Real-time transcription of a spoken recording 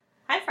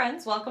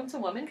friends, welcome to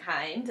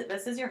Womankind.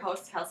 This is your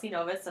host, Kelsey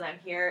Novus, and I'm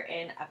here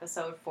in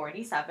episode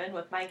 47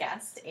 with my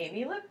guest,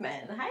 Amy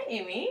Lipman. Hi,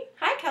 Amy.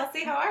 Hi,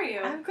 Kelsey. How are you?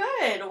 I'm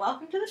good.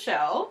 Welcome to the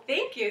show.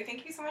 Thank you.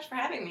 Thank you so much for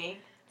having me.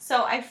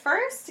 So I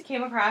first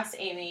came across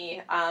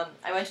Amy. I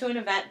went to an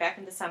event back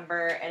in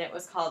December, and it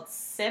was called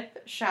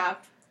Sip,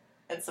 Shop,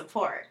 and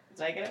Support.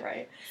 Did I get it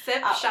right?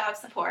 Sip, Shop,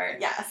 Support.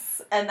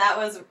 Yes. And that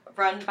was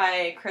run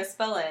by Chris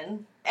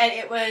Bellin. And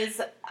it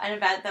was an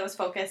event that was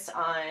focused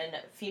on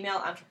female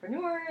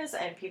entrepreneurs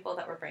and people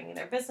that were bringing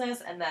their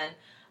business. And then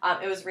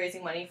it was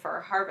raising money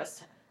for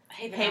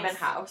Haven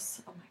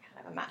House. Oh my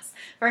God, I'm a mess.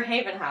 For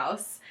Haven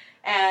House.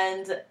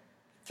 And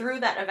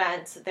through that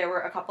event, there were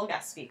a couple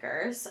guest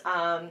speakers.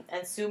 And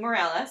Sue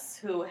Morales,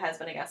 who has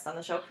been a guest on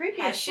the show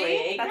previously. Has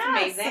she? That's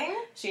amazing.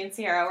 She and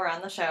Sierra were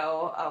on the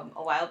show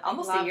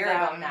almost Love a year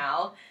them. ago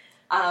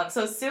now.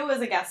 So Sue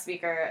was a guest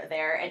speaker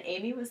there, and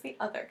Amy was the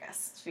other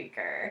guest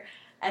speaker.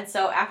 And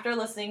so after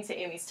listening to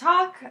Amy's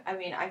talk,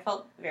 I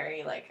felt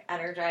very,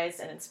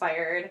 energized and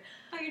inspired.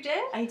 Oh, you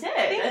did? I did.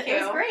 Thank you.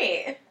 It was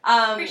great.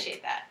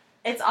 Appreciate that.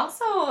 It's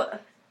also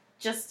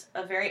just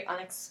a very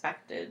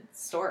unexpected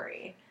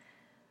story.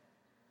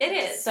 It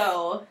is.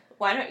 So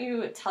why don't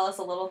you tell us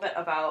a little bit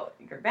about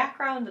your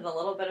background and a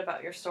little bit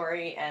about your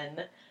story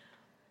and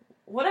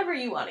whatever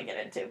you want to get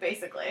into,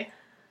 basically.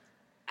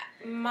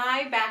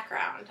 My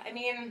background.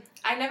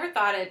 I never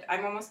thought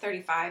I'm almost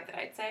 35, that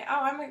I'd say,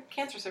 oh, I'm a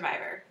cancer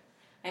survivor.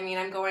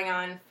 I'm going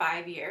on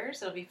 5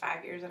 years. It'll be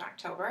 5 years in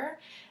October.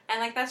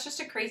 And, that's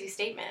just a crazy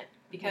statement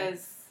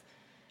because,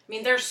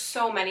 there's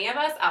so many of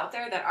us out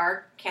there that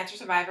are cancer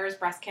survivors,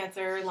 breast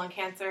cancer, lung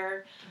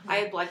cancer. I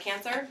have blood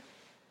cancer.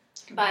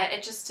 But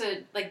it just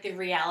the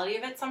reality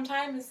of it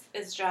sometimes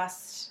is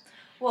just...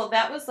 Well,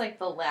 that was,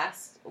 the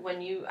last,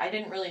 I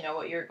didn't really know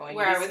what you were going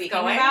to be speaking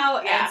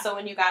about. Yeah. And so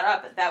when you got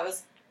up, that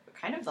was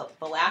kind of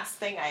the last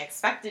thing I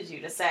expected you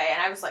to say.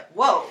 And I was like,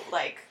 whoa,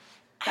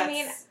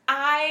 that's...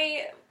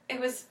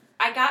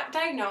 I got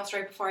diagnosed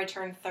right before I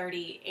turned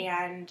 30,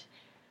 and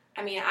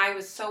I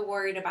was so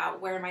worried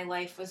about where my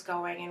life was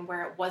going and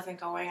where it wasn't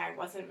going. I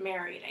wasn't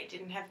married. I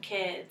didn't have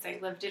kids. I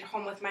lived at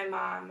home with my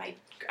mom.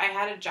 I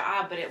had a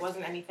job, but it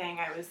wasn't anything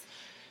I was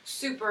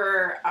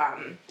super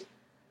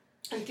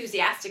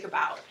enthusiastic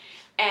about.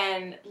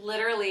 And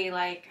literally,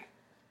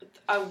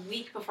 a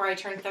week before I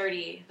turned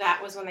 30,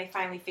 that was when they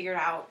finally figured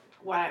out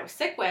what I was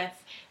sick with,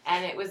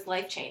 and it was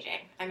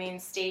life-changing.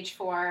 Stage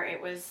 4,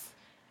 it was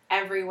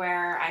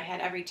everywhere. I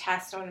had every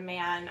test known to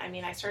man.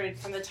 I started,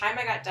 from the time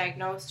I got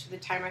diagnosed to the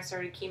time I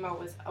started chemo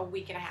was a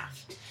week and a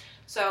half.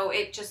 So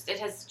it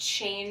has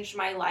changed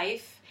my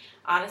life,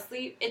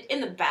 honestly,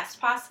 in the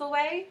best possible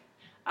way.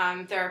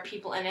 There are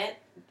people in it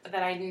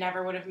that I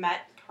never would have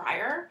met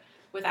prior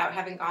without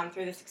having gone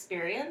through this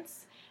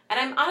experience. And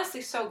I'm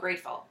honestly so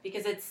grateful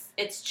because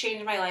it's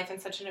changed my life in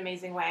such an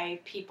amazing way.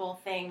 People,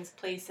 things,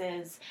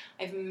 places.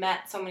 I've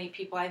met so many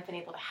people. I've been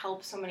able to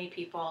help so many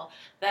people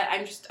that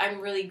I'm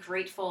really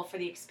grateful for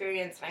the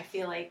experience. And I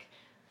feel like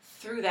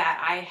through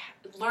that,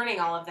 learning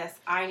all of this,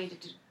 I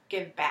needed to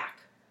give back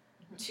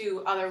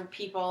to other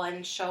people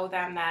and show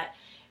them that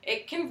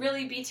it can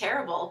really be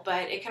terrible,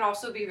 but it can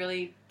also be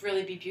really,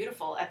 really be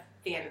beautiful at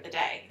the end of the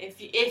day.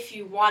 If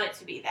you want it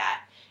to be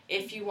that,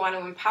 if you want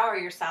to empower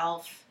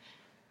yourself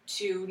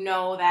to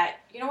know that,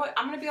 you know what,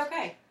 I'm going to be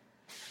okay.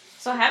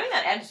 So having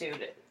that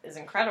attitude is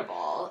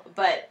incredible,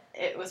 but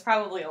it was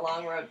probably a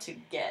long road to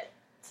get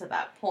to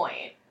that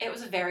point. It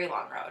was a very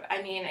long road.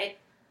 It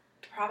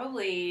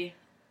probably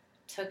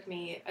took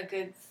me a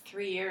good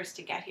 3 years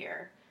to get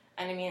here.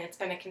 And it's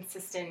been a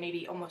consistent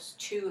maybe almost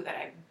 2 that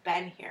I've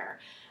been here.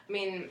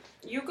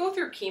 You go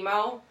through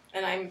chemo,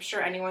 and I'm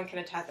sure anyone can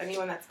attest,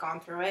 anyone that's gone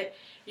through it,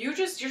 you're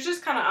just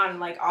kind of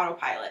on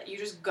autopilot. You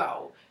just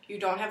go. You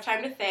don't have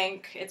time to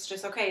think. It's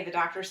just, okay, the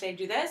doctors say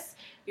do this,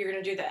 you're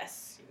going to do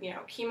this.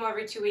 Chemo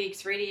every 2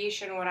 weeks,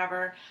 radiation,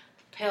 whatever,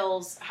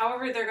 pills,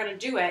 however they're going to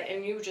do it,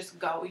 and you just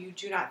go. You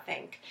do not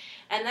think.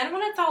 And then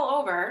when it's all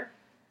over,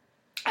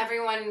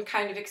 everyone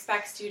kind of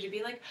expects you to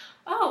be like,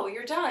 oh,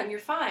 you're done, you're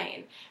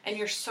fine. And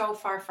you're so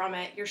far from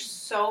it. You're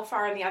so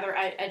far on the other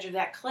edge of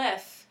that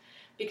cliff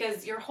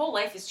because your whole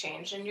life has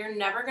changed, and you're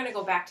never going to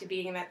go back to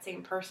being that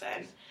same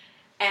person.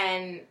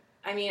 And,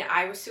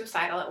 I was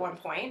suicidal at one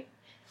point.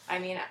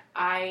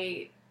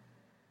 I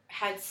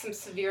had some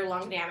severe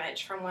lung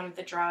damage from one of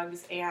the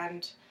drugs,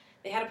 and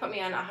they had to put me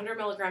on 100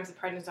 milligrams of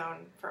prednisone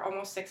for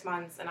almost 6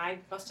 months, and I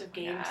must have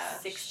gained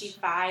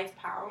 65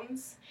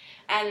 pounds.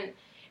 And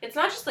it's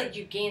not just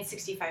you gain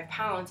 65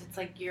 pounds, it's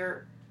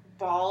you're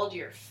bald,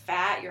 you're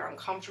fat, you're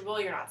uncomfortable,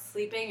 you're not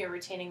sleeping, you're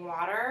retaining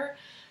water.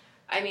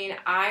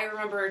 I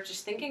remember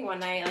just thinking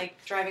one night,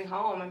 driving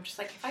home, I'm just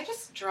if I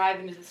just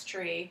drive into this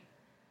tree,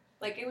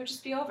 it would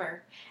just be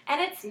over.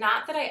 And it's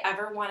not that I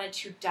ever wanted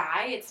to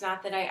die. It's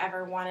not that I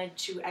ever wanted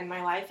to end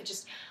my life. I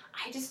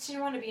just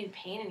didn't want to be in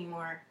pain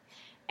anymore.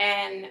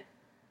 And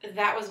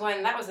that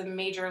was a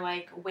major,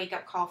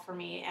 wake-up call for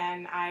me.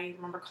 And I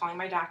remember calling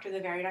my doctor the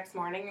very next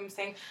morning and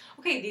saying,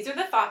 okay, these are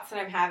the thoughts that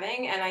I'm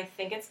having. And I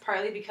think it's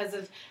partly because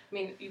of,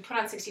 you put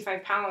on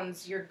 65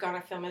 pounds, you're going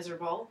to feel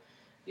miserable.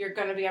 you're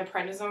going to be on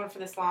prednisone for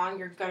this long,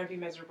 you're going to be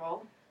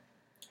miserable.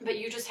 But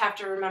you just have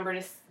to remember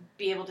to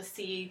be able to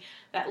see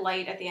that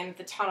light at the end of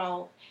the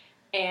tunnel.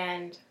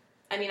 And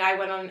I mean, I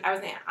was on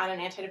an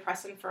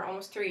antidepressant for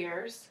almost 3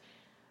 years.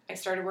 I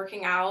started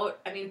working out.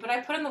 I mean, but I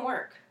put in the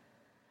work.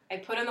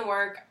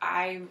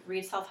 I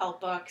read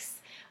self-help books.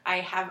 I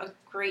have a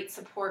great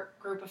support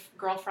group of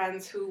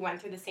girlfriends who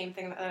went through the same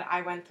thing that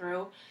I went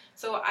through.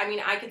 So, I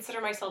mean, I consider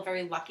myself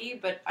very lucky,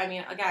 but I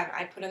mean, again,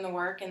 I put in the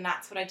work, and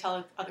that's what I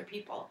tell other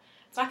people.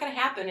 It's not going to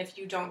happen if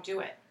you don't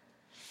do it.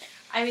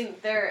 I mean,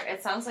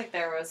 it sounds like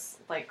there was,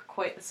 like,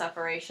 quite the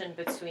separation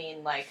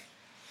between, like,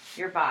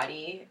 your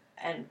body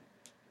and,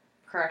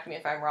 correct me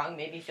if I'm wrong,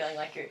 maybe feeling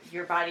like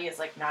your body is,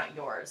 like, not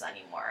yours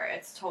anymore.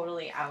 It's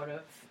totally out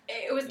of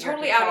It was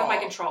totally out of my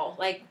control.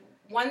 Like,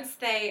 when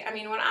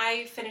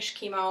I finished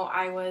chemo,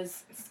 I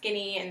was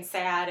skinny and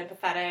sad and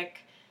pathetic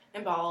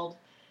and bald.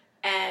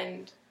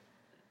 And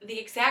the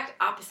exact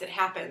opposite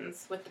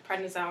happens with the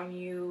prednisone.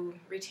 You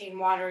retain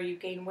water, you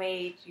gain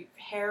weight, your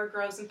hair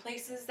grows in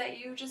places that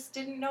you just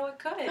didn't know it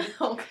could.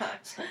 Oh,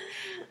 gosh.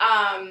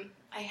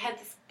 I had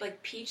this,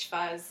 like, peach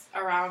fuzz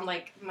around,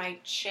 like, my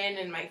chin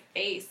and my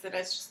face. And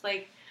it's just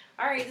like,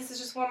 all right, this is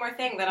just one more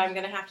thing that I'm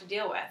going to have to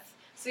deal with.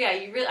 So, yeah,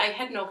 I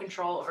had no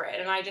control over it.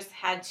 And I just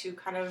had to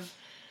kind of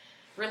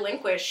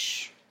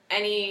relinquish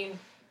and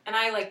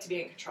I like to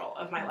be in control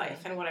of my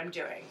life and what I'm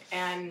doing.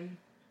 And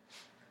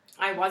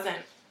I wasn't.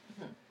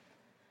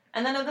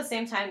 And then at the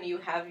same time, you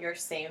have your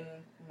same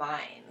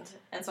mind.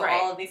 And so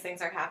Right. all of these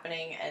things are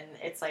happening, and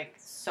it's, like,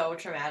 so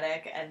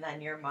traumatic, and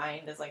then your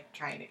mind is, like,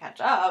 trying to catch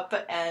up,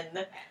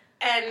 and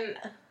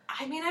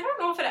I mean, I don't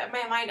know if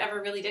my mind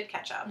ever really did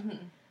catch up.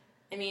 Mm-hmm.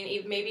 I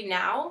mean, maybe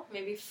now,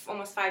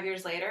 almost 5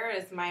 years later,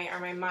 are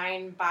my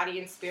mind, body,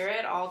 and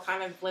spirit all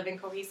kind of living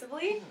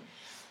cohesively? Mm-hmm.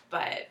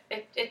 But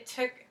it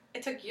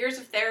took years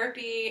of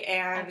therapy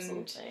and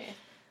Absolutely.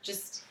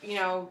 just,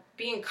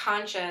 being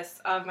conscious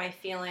of my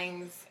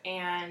feelings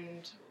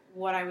and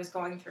what I was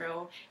going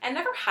through and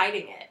never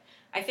hiding it.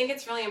 I think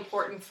it's really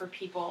important for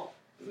people,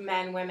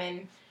 men,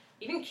 women,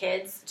 even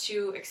kids,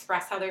 to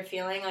express how they're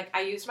feeling. Like,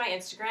 I used my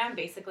Instagram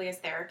basically as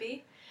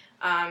therapy.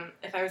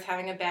 If I was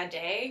having a bad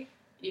day,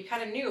 you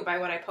kind of knew by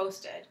what I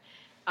posted.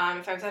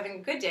 If I was having a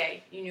good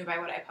day, you knew by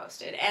what I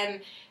posted.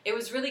 And it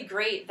was really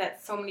great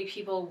that so many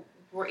people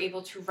were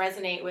able to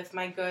resonate with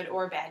my good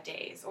or bad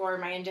days or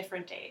my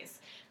indifferent days.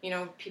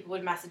 People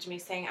would message me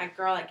saying,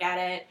 girl, I get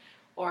it,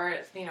 or,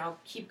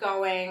 keep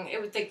going.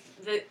 It was like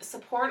the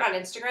support on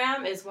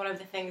Instagram is one of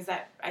the things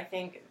that I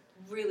think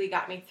really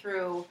got me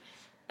through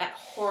that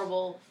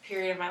horrible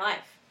period of my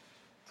life.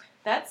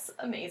 That's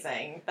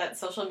amazing that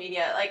social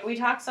media, like, we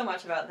talk so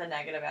much about the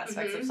negative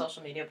aspects of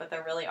social media, but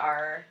there really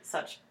are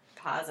such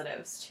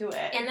positives to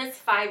it. In this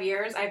 5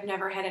 years, I've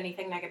never had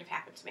anything negative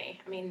happen to me.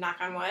 I mean, knock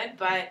on wood,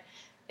 but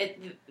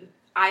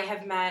I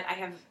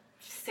have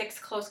 6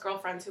 close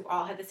girlfriends who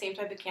all had the same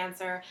type of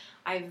cancer.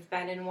 I've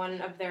been in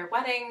one of their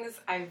weddings.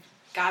 I've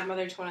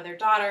godmothered to one of their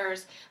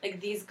daughters.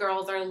 Like, these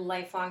girls are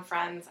lifelong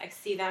friends. I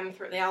see them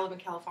they all live in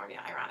California,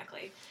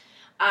 ironically.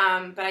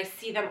 But I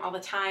see them all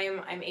the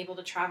time. I'm able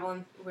to travel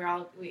and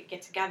we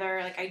get together.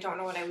 Like, I don't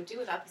know what I would do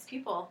without these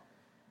people.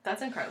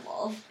 That's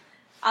incredible.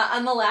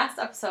 On the last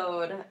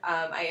episode,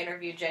 I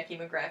interviewed Jackie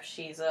McGriff.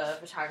 She's a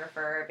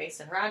photographer based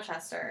in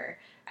Rochester.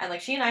 And,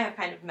 like, she and I have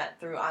kind of met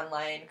through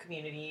online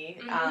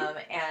community.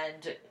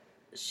 And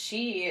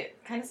she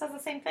kind of says the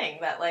same thing,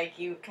 that, like,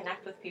 you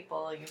connect with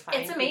people, you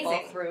find people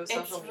through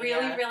social media. It's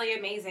really, really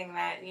amazing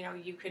that,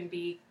 you can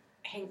be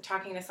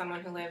talking to someone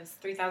who lives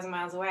 3,000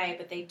 miles away,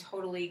 but they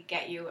totally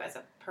get you as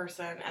a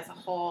person, as a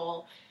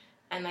whole,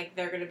 and, like,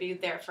 they're going to be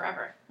there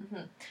forever.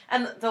 Mm-hmm.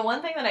 And the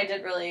one thing that I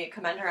did really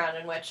commend her on,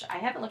 in which I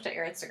haven't looked at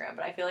your Instagram,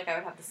 but I feel like I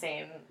would have the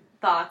same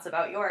thoughts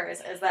about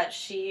yours, is that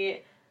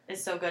she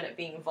is so good at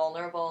being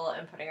vulnerable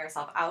and putting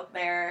herself out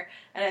there,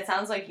 and it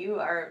sounds like you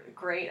are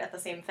great at the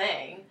same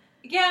thing.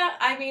 Yeah,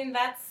 I mean,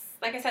 that's,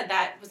 like I said,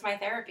 that was my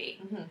therapy.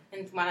 Mm-hmm.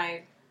 And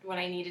when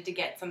I needed to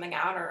get something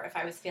out, or if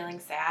I was feeling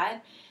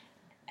sad,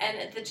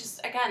 and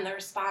the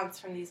response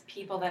from these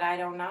people that I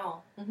don't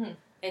know. Mm-hmm.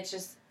 It's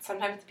just,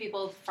 sometimes the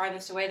people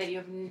farthest away that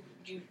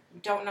you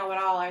don't know at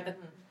all are the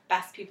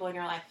best people in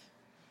your life.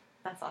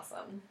 That's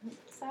awesome.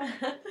 So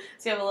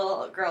you have a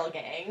little girl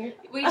gang.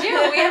 We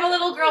do. We have a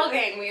little girl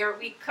gang.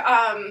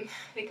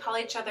 We call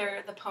each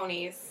other the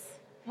Ponies.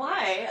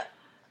 Why?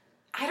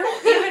 I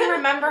don't even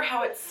remember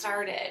how it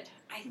started.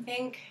 I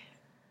think,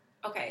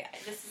 okay,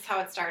 this is how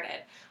it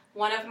started.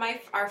 One of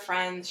our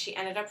friends, she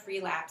ended up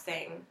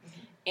relapsing,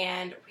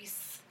 and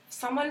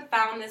someone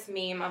found this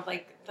meme of,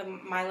 like, the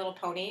My Little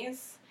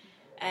Ponies,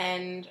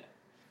 and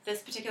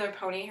this particular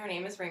pony, her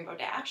name is Rainbow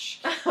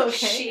Dash. Okay.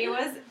 She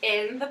was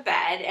in the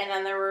bed, and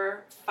then there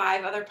were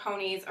 5 other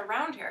ponies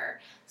around her.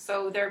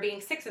 So there being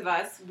 6 of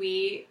us,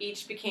 we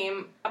each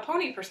became a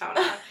pony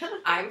persona.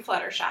 I'm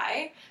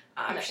Fluttershy.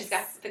 Nice. She's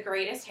got the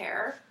greatest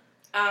hair.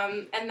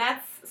 And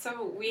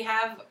so we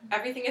have,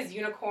 everything is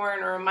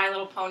unicorn or My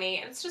Little Pony,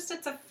 and it's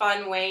a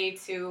fun way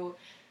to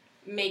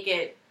make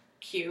it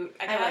cute,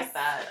 I guess. I like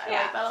that. I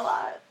Yeah. like that a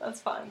lot. That's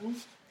fun.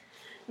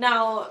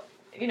 Now,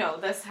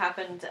 this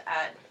happened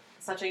at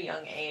such a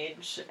young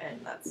age,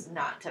 and that's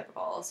not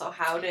typical. So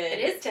how did... It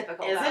is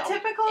typical, Is it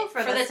typical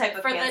for this type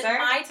of cancer?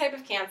 My type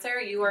of cancer,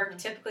 you are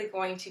typically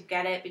going to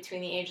get it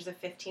between the ages of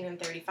 15 and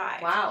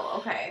 35. Wow,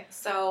 okay.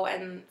 So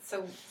in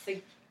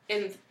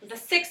the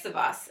 6 of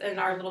us in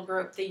our little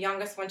group, the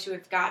youngest one to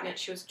have gotten it,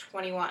 she was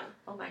 21.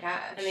 Oh my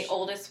gosh. And the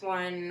oldest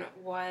one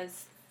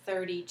was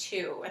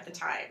 32 at the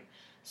time.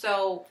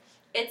 So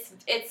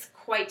it's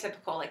quite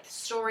typical. Like the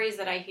stories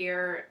that I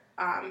hear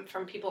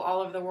from people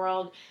all over the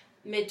world,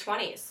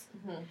 mid-20s.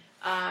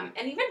 And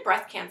even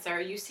breast cancer,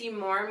 you see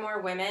more and more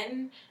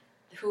women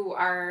who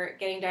are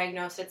getting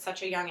diagnosed at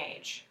such a young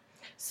age.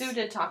 Sue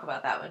did talk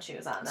about that when she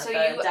was on. That So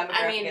the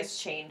demographic is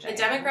changing.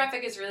 The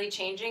demographic is really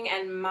changing,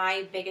 and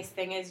my biggest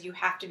thing is you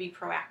have to be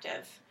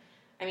proactive.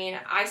 I mean,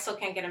 I still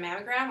can't get a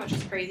mammogram, which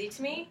is crazy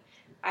to me.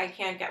 I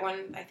can't get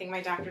one, I think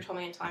my doctor told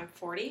me until I'm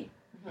 40.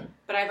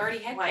 But I've already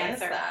had cancer. Why is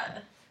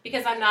that?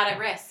 Because I'm not at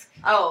risk.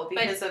 Oh,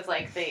 because of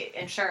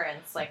the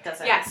insurance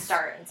doesn't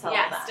start until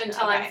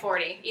until I'm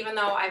 40. Even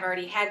though I've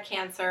already had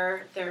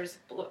cancer, there's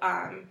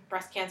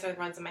breast cancer that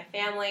runs in my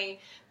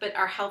family, but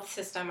our health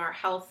system,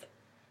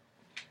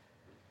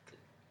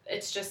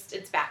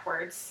 it's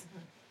backwards.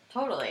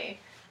 Totally.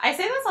 I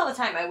say this all the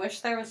time. I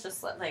wish there was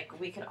just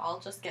we could all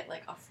just get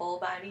a full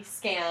body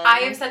scan.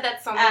 I have said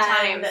that so many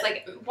times.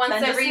 Once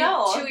every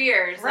 2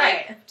 years.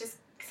 Right. Just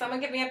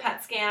someone give me a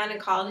PET scan and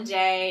call it a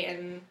day.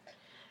 And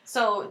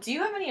so, do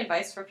you have any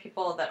advice for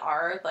people that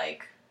are as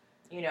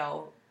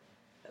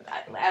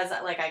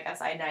I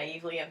guess I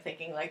naively am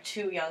thinking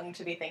too young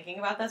to be thinking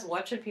about this?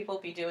 What should people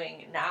be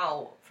doing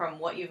now from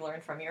what you've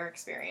learned from your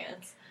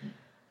experience?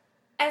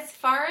 As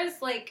far as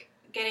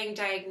getting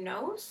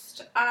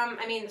diagnosed,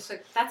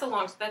 that's a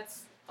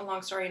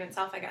long story in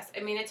itself, I guess. I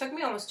mean, it took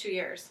me almost 2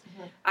 years.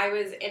 I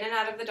was in and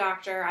out of the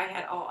doctor. I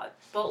had a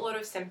boatload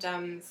of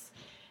symptoms,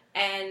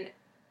 and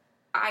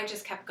I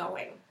just kept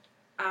going.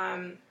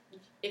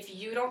 If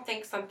you don't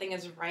think something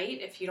is right,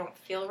 if you don't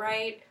feel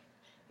right,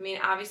 I mean,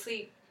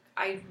 obviously,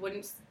 I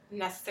wouldn't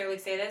necessarily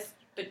say this,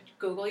 but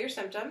Google your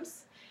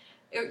symptoms.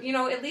 At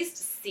least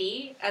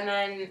see, and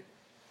then,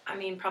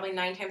 probably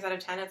 9 times out of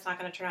 10, it's not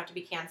going to turn out to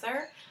be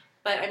cancer.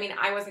 But,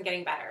 I wasn't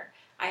getting better.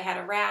 I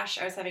had a rash.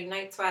 I was having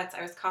night sweats.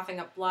 I was coughing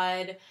up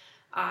blood.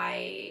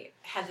 I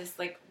had this,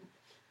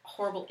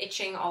 horrible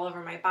itching all over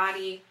my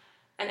body.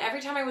 And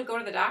every time I would go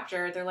to the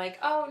doctor, they're like,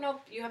 oh,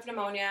 nope, you have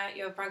pneumonia,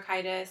 you have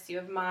bronchitis, you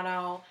have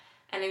mono.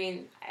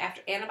 And,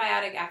 after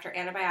antibiotic after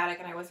antibiotic,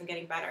 and I wasn't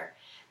getting better.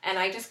 And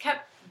I just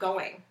kept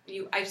going.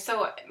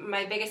 So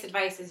my biggest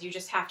advice is you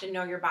just have to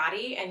know your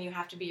body, and you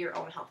have to be your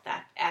own health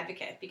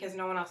advocate, because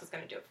no one else is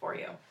going to do it for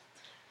you.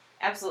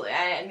 Absolutely.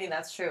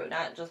 That's true.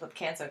 Not just with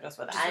cancer, just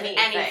with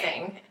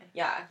anything.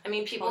 Yeah.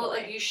 People,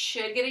 totally. You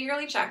should get a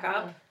yearly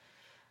checkup.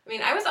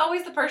 I was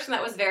always the person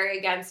that was very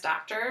against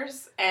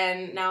doctors,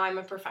 and now I'm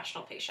a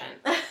professional patient.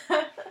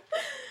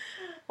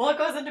 What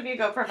goes into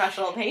being a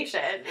professional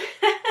patient?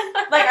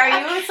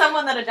 Are you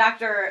someone that a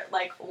doctor,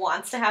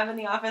 wants to have in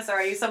the office, or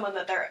are you someone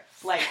that they're,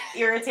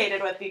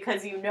 irritated with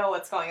because you know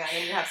what's going on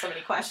and you have so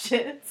many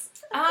questions?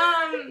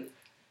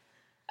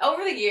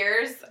 Over the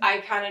years, I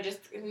kind of just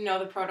know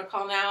the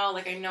protocol now.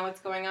 I know what's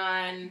going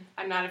on.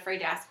 I'm not afraid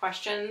to ask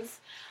questions.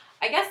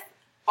 I guess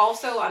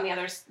also on the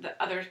other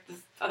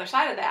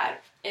side of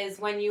that is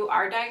when you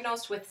are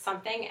diagnosed with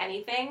something,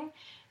 anything,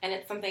 and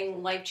it's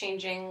something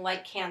life-changing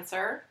like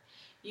cancer,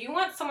 you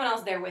want someone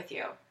else there with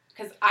you.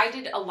 Because I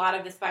did a lot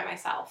of this by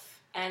myself,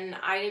 and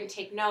I didn't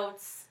take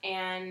notes,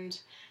 and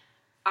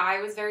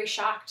I was very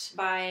shocked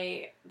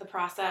by the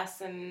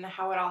process and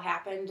how it all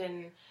happened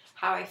and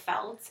how I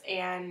felt.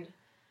 And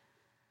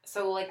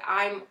so,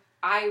 I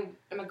am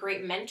a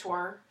great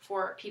mentor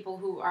for people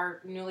who are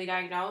newly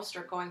diagnosed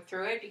or going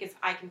through it, because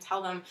I can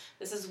tell them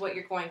this is what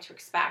you're going to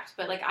expect.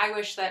 But, I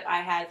wish that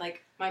I had,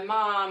 my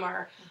mom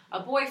or a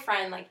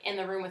boyfriend, in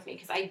the room with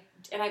me, but I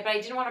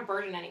didn't want to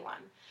burden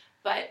anyone.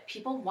 But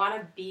people want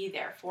to be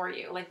there for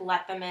you.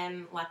 Let them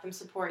in, let them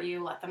support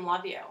you, let them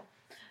love you.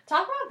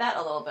 Talk about that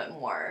a little bit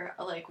more.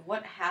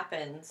 What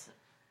happened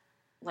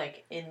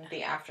in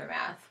the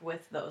aftermath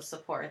with those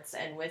supports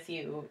and with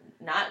you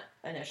not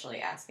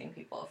initially asking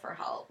people for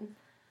help?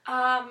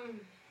 How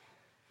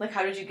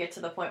did you get to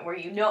the point where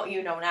you know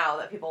now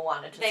that people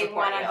wanted to support you? They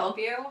want to help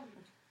you?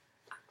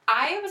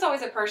 I was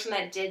always a person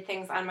that did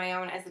things on my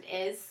own as it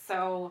is,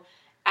 so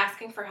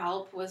asking for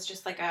help was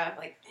just do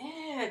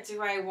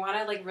I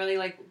want to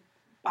really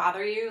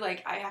bother you?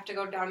 I have to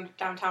go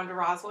downtown to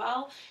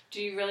Roswell.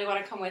 Do you really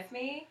want to come with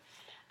me?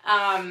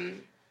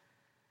 And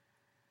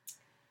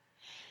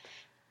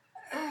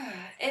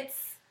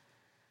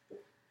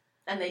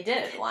they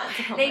did want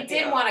to come. They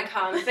did want to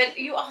come, but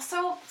you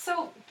also,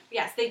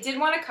 yes, they did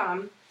want to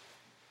come.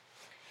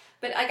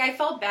 But, I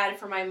felt bad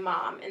for my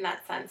mom in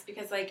that sense,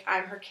 because,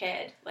 I'm her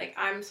kid.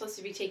 I'm supposed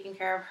to be taking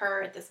care of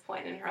her at this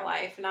point in her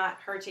life, not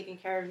her taking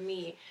care of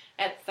me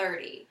at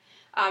 30.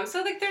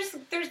 So,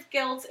 there's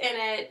guilt in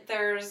it.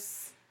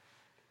 There's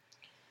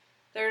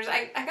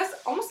I guess,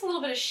 almost a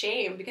little bit of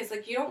shame, because,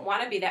 you don't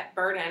want to be that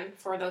burden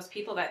for those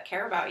people that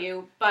care about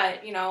you. But,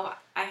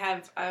 I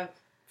have a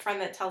friend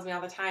that tells me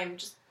all the time,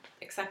 just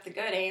accept the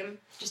good, Aim.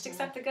 Just Mm-hmm.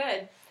 accept the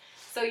good.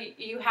 So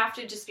you have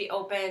to just be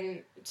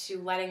open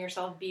to letting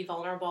yourself be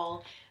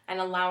vulnerable and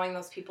allowing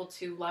those people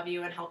to love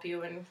you and help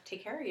you and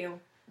take care of you.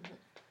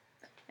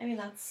 I mean,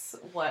 that's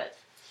what,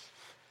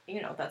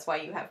 that's why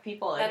you have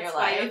people in That's your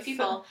why life. you have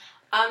people.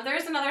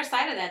 There's another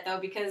side of that, though,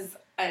 because,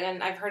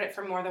 and I've heard it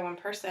from more than one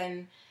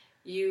person,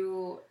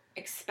 you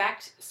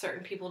expect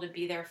certain people to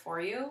be there for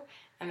you,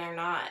 and they're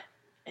not.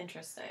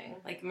 Interesting.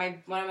 Like,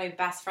 one of my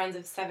best friends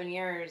of 7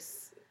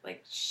 years,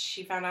 like,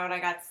 she found out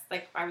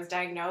I was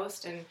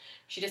diagnosed, and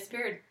she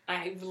disappeared.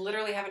 I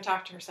literally haven't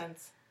talked to her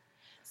since.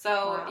 So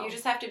Wow. you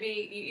just have to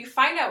you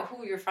find out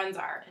who your friends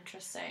are.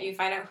 Interesting. You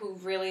find out who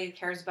really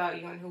cares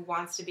about you and who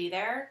wants to be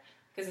there,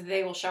 because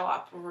they will show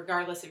up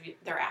regardless if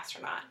they're asked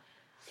or not.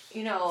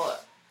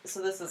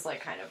 So this is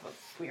like kind of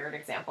a weird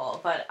example,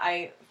 but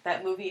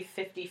that movie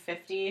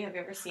 50-50, have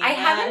you ever seen I that?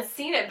 haven't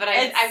seen it, but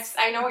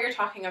I know what you're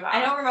talking about.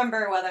 I don't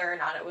remember whether or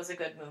not it was a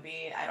good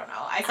movie. I don't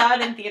know. I saw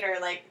it in theaters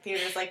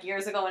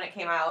years ago when it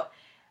came out,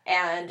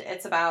 and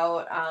it's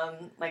about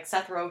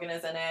Seth Rogen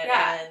is in it,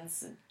 and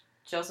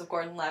Joseph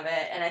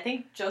Gordon-Levitt, and I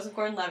think Joseph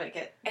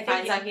Gordon-Levitt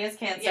finds out he has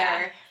cancer.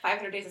 Yeah,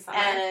 500 Days of Summer.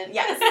 And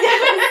yes,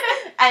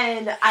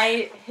 and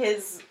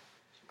his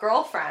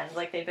girlfriend,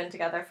 they've been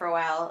together for a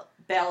while,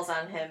 bails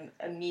on him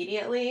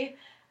immediately,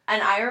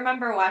 and I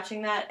remember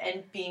watching that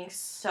and being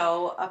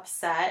so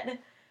upset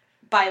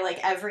by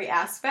every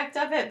aspect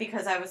of it,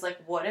 because I was like,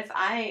 what if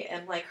I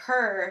am like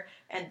her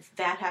and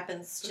that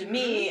happens to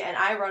me and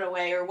I run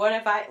away, or what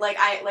if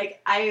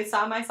I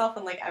saw myself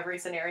in every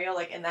scenario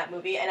in that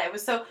movie, and it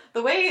was so,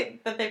 the way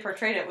that they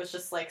portrayed it was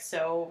just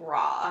so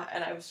raw,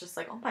 and I was just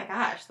like, oh my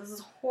gosh, this is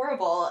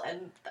horrible,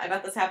 and I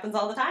bet this happens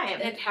all the time.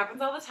 It happens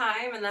all the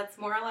time, and that's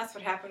more or less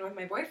what happened with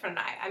my boyfriend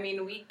and I. I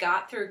mean, we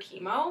got through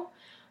chemo,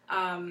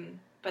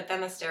 but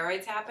then the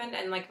steroids happened,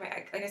 and like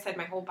I said,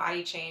 my whole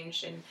body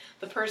changed, and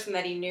the person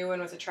that he knew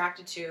and was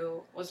attracted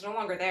to was no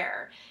longer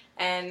there.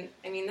 And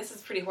I mean, this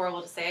is pretty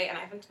horrible to say, and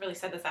I haven't really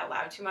said this out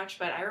loud too much,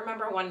 but I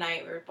remember one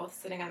night we were both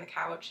sitting on the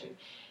couch, and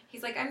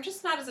he's like, I'm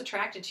just not as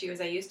attracted to you as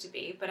I used to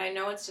be, but I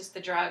know it's just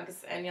the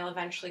drugs, and you'll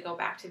eventually go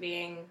back to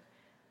being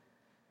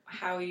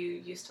how you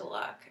used to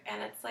look.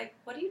 And it's like,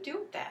 what do you do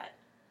with that?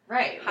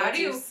 Right. How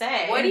do you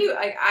say? What do you,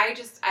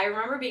 I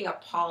remember being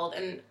appalled,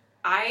 and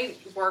I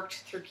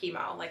worked through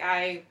chemo.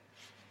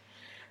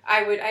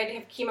 I'd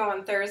have chemo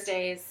on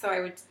Thursdays, so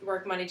I would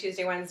work Monday,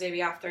 Tuesday, Wednesday,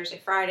 be off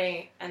Thursday,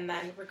 Friday, and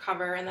then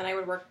recover, and then I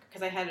would work,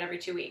 because I had it every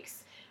 2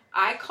 weeks.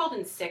 I called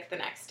in sick the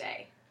next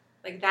day.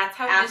 That's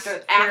how,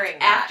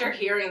 after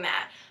hearing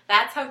that,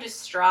 that's how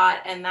distraught,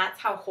 and that's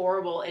how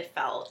horrible it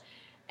felt.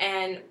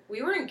 And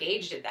we were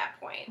engaged at that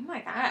point. Oh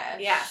my gosh.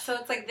 Yeah, so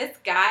it's this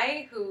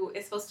guy who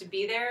is supposed to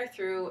be there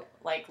through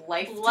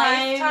lifetime,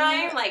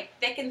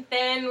 thick and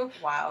thin,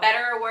 wow,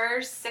 better or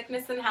worse,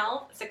 sickness and in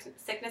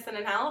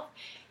health.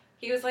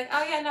 He was like,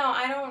 oh yeah, no,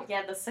 I don't.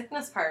 Yeah, the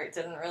sickness part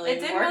didn't really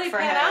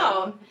pan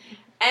out.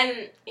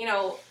 And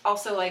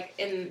also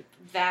in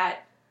that,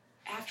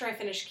 after I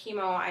finished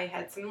chemo, I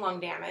had some lung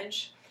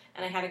damage,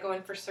 and I had to go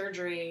in for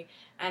surgery.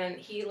 And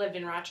he lived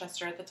in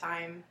Rochester at the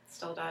time,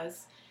 still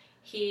does.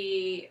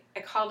 I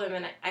called him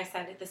and I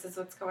said, this is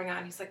what's going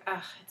on. He's like,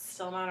 ugh, it's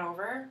still not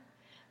over.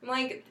 I'm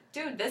like,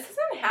 dude, this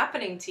isn't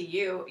happening to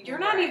you. You're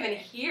not even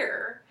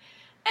here.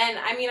 And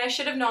I mean, I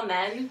should have known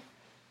then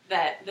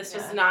that this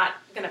was not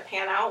going to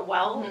pan out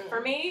well for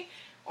me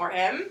or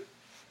him.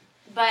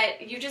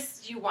 But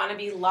you want to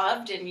be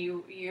loved, and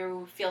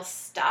you feel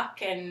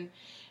stuck, and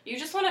you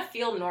just want to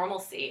feel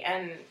normalcy.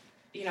 And,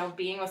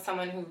 being with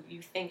someone who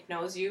you think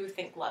knows you,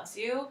 think loves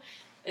you,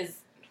 is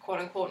quote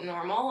unquote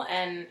normal.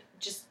 And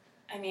just,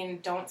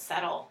 don't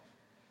settle.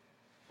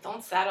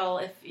 Don't settle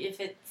if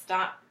it's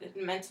not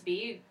meant to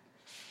be.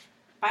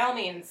 By all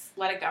means,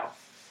 let it go.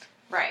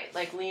 Right,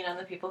 lean on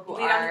the people who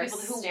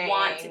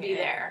want to be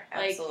there.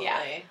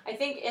 Absolutely. I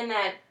think in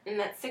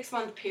that 6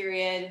 month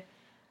period,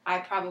 I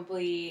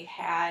probably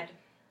had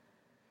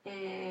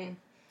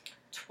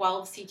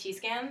 12 CT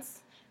scans.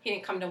 He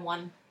didn't come to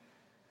one.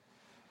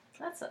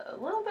 That's a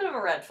little bit of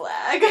a red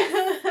flag.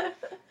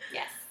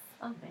 Yes.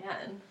 Oh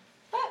man.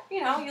 But,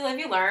 you live,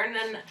 you learn,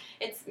 and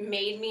it's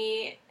made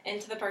me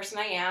into the person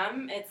I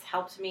am. It's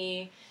helped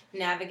me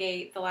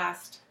navigate the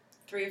last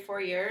 3 or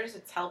 4 years.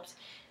 It's helped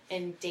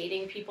in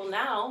dating people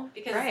now,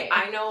 because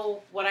I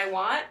know what I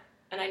want,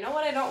 and I know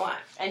what I don't want.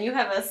 And you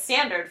have a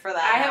standard for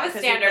that. I have a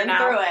standard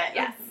now. Through it.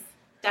 Yes.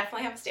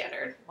 Definitely have a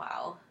standard.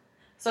 Wow.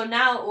 So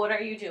now, what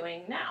are you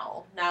doing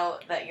now? Now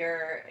that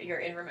you're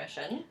in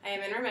remission? I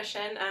am in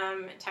remission.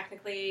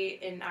 Technically,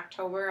 in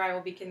October, I will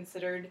be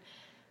considered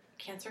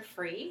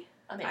cancer-free.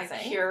 Amazing.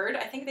 Cured.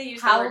 I think they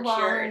use the word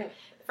cured.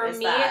 For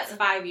me, it's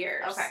 5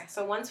 years. Okay.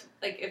 So once,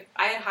 if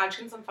I had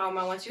Hodgkin's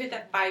lymphoma, once you hit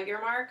that 5-year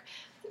mark,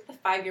 I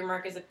think the 5-year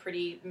mark is a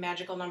pretty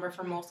magical number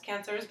for most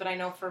cancers, but I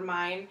know for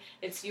mine,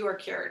 you are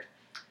cured.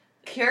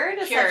 Cured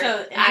is such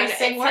an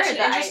interesting word. Such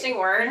an interesting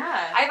word.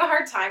 Yeah. I have a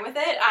hard time with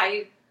it.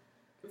 I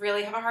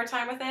really have a hard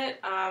time with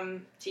it,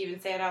 to even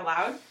say it out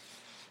loud.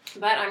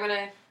 But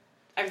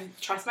I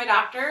trust my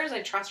doctors.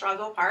 I trust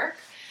Roswell Park.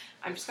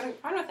 I'm just going to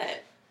run with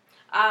it.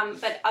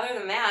 But other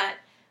than that,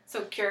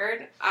 so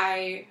Cured,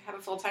 I have a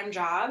full-time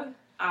job.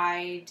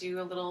 I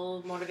do a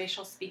little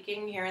motivational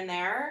speaking here and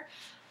there.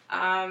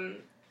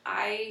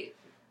 I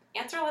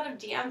answer a lot of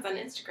DMs on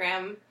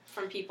Instagram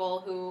from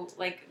people who,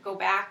 like, go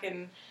back,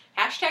 and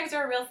hashtags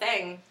are a real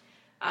thing.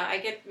 I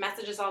get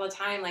messages all the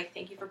time, like,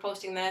 thank you for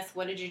posting this,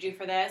 what did you do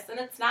for this? And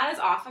it's not as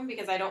often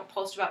because I don't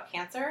post about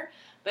cancer,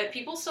 but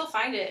people still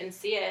find it and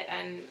see it,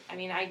 and, I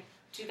mean, I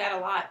do that a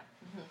lot.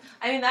 Mm-hmm.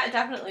 I mean, that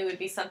definitely would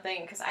be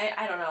something, because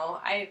I don't know,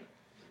 I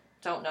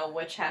don't know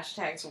which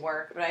hashtags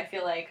work, but I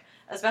feel like,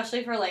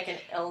 especially for, like, an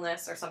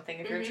illness or something,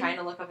 if you're trying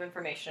to look up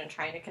information and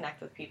trying to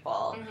connect with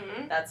people,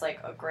 that's, like,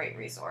 a great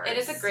resource. It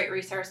is a great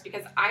resource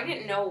because I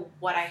didn't know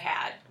what I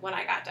had when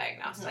I got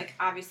diagnosed. Like,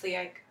 obviously,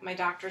 my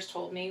doctors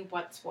told me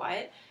what's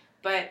what,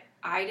 but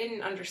I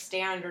didn't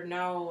understand or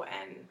know,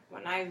 and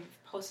when I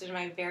posted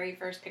my very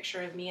first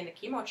picture of me in the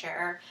chemo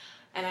chair,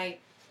 and I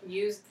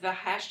used the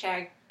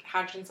hashtag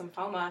Hodgkin's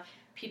lymphoma,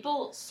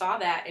 people saw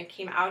that and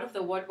came out of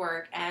the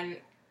woodwork, and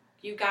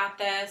you got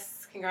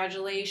this,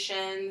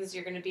 congratulations,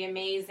 you're going to be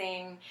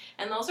amazing.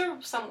 And those are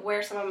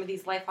where some of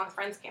these lifelong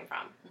friends came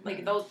from.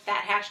 Like,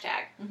 that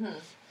hashtag.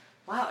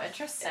 Wow,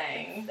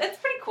 interesting. That's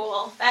pretty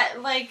cool.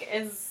 That, like,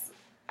 is,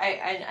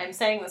 I'm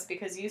saying this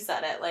because you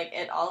said it, like,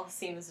 it all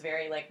seems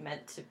very, like,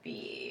 meant to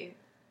be,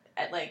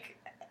 like,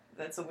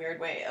 that's a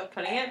weird way of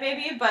putting it,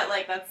 maybe, but,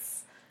 like,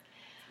 that's,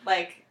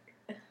 like...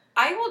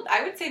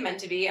 I would say meant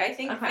to be. I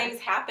think things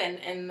happen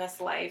in this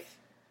life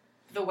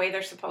the way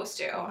they're supposed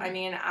to. I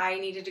mean, I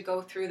needed to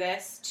go through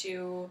this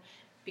to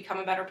become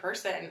a better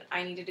person.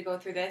 I needed to go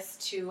through this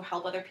to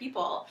help other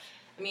people.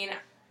 I mean,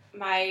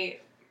 my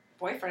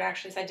boyfriend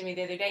actually said to me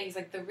the other day, he's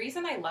like, the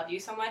reason I love you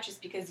so much is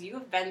because you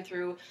have been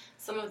through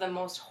some of the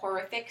most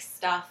horrific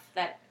stuff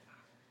that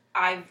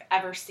I've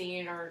ever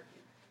seen or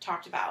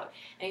talked about.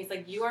 And he's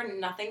like, you are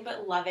nothing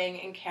but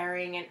loving and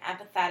caring and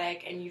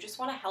empathetic, and you just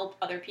want to help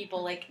other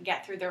people, like,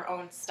 get through their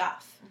own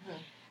stuff.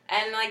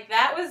 And, like,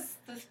 that was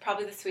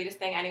probably the sweetest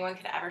thing anyone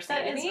could ever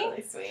say to me. That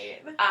is really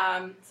sweet.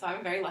 So I'm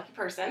a very lucky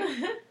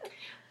person.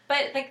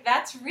 But, like,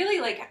 that's really,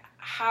 like,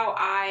 how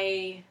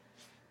I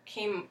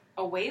came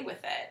away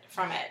with it,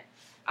 from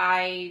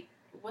it.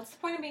 What's the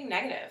point of being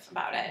negative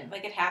about it?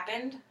 Like, it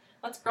happened.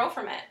 Let's grow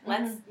from it.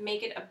 Let's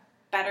make it a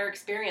better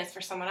experience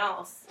for someone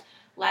else.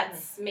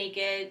 Let's turn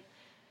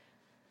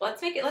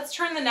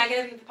the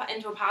negative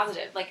into a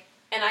positive. Like,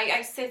 and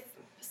I say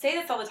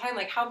this all the time,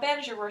 like, how bad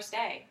is your worst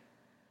day?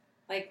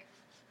 Like,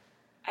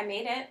 I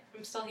made it.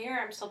 I'm still here.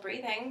 I'm still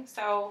breathing.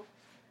 So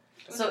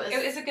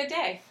it was a good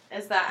day.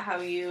 Is that how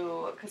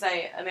you... Because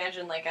I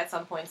imagine, like, at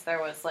some points there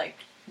was, like,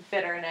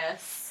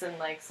 bitterness and,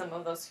 like, some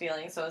of those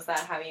feelings. So is that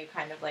how you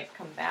kind of, like,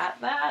 combat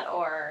that,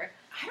 or...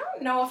 I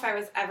don't know if I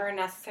was ever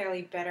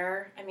necessarily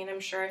bitter. I mean,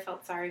 I'm sure I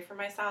felt sorry for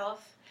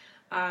myself.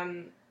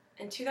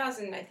 In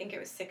 2000, I think it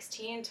was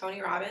 16,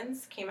 Tony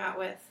Robbins came out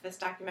with this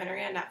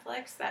documentary on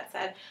Netflix that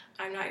said,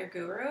 I'm not your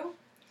guru.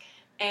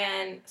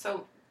 And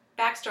so...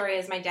 backstory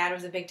is my dad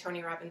was a big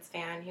Tony Robbins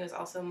fan. He was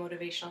also a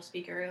motivational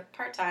speaker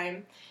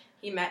part-time.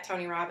 He met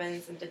Tony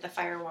Robbins and did the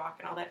fire walk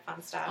and all that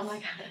fun stuff. Oh my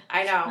God.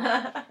 I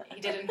know.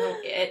 He did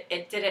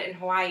did it in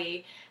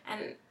Hawaii.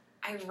 And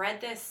I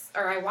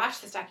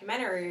watched this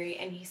documentary,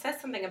 and he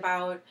says something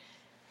about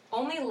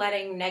only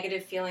letting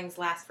negative feelings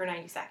last for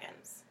 90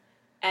 seconds.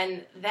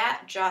 And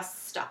that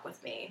just stuck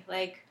with me.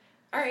 Like,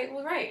 all right,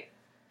 well, right.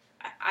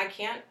 I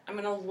can't, I'm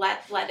going to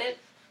let it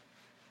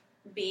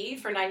be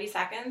for 90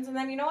 seconds, and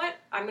then, you know what?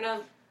 I'm going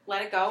to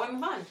let it go and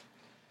move on.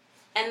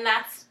 And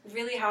that's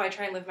really how I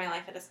try and live my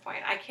life at this point.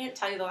 I can't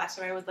tell you the last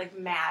time I was, like,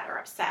 mad or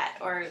upset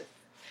or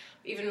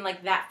even,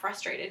 like, that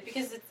frustrated,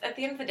 because it's, at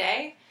the end of the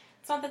day,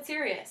 it's not that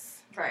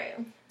serious. Right.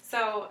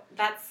 So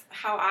that's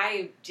how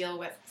I deal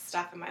with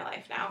stuff in my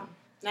life now.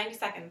 90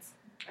 seconds.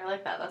 I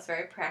like that. That's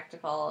very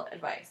practical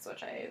advice,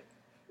 which I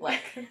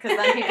like, because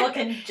then people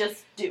can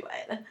just do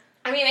it.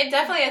 I mean, it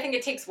definitely, I think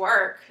it takes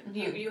work.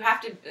 You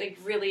have to, like,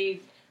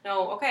 really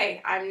know,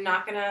 okay, I'm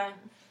not gonna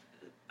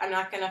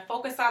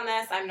focus on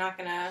this. I'm not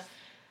gonna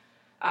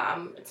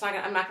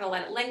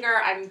let it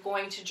linger. I'm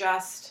going to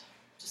just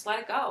let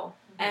it go.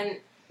 And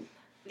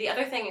the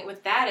other thing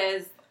with that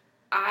is,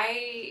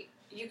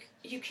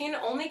 you can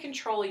only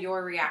control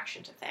your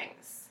reaction to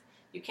things.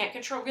 You can't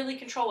really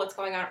control what's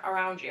going on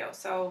around you.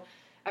 So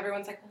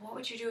everyone's like, well, what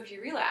would you do if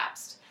you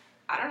relapsed?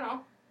 I don't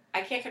know.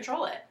 I can't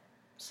control it.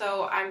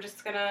 So I'm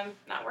just gonna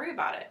not worry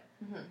about it.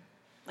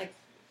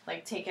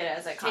 Like take it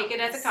as it comes. Take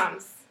it as it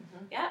comes.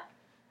 Yeah.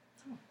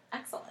 Oh,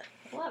 excellent.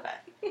 I love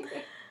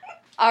it.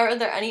 Are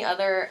there any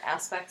other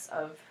aspects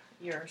of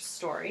your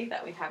story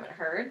that we haven't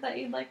heard that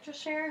you'd like to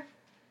share?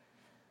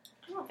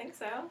 I don't think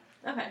so.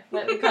 Okay,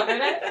 but we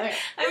covered it? Okay.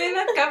 I mean,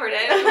 that's covered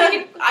it.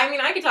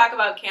 I could talk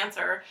about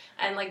cancer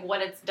and, like,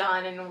 what it's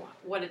done and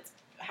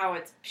how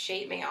it's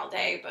shaped me all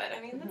day, but, I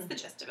mean, that's the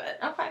gist of it.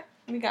 Okay,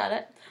 we got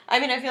it.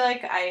 I mean, I feel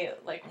like I,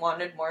 like,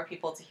 wanted more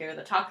people to hear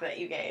the talk that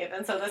you gave,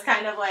 and so this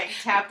kind of, like,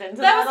 tapped into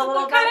that a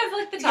little bit. Kind of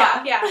like the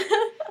talk, yeah.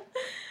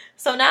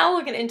 So now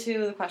we'll get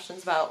into the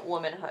questions about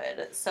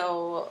womanhood.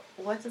 So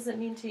what does it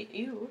mean to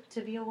you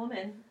to be a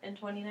woman in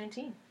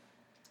 2019?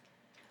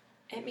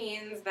 It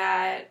means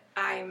that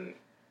I'm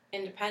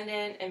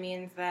independent. It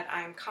means that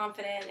I'm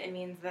confident. It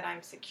means that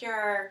I'm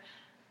secure.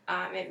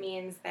 It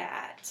means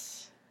that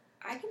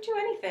I can do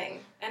anything,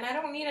 and I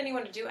don't need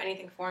anyone to do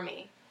anything for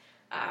me.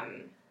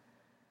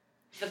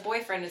 The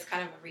boyfriend is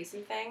kind of a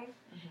recent thing,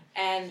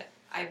 and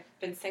I've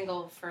been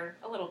single for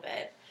a little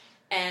bit,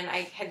 and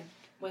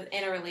was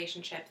in a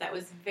relationship that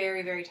was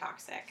very, very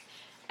toxic.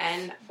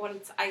 And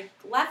once I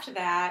left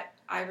that,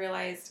 I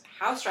realized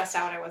how stressed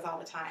out I was all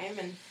the time,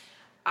 and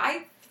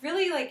I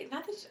really,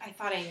 not that I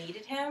thought I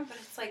needed him, but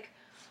it's like,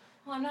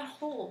 well, I'm not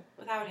whole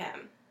without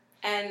him.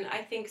 And I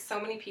think so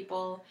many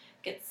people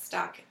get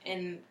stuck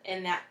in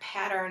that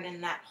pattern,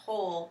 in that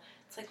hole.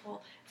 It's like,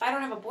 well, if I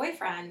don't have a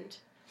boyfriend,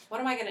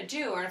 what am I going to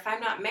do? Or if I'm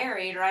not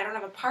married or I don't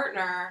have a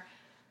partner,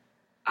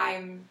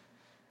 I'm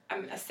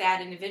a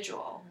sad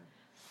individual.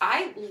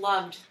 I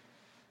loved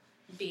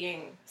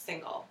being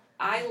single.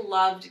 I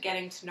loved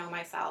getting to know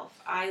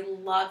myself. I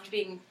loved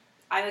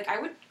I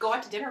would go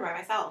out to dinner by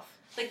myself.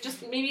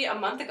 Just maybe a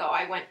month ago,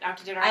 I went out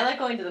to dinner. I like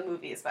going to the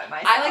movies by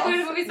myself. I like going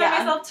to the movies by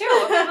myself, too.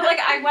 But,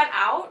 I went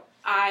out,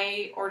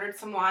 I ordered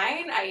some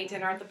wine, I ate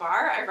dinner at the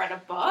bar, I read a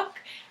book,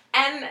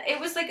 and it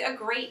was, a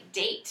great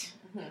date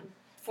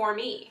for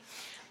me.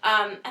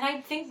 And I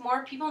think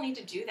more people need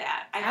to do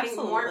that. I think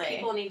more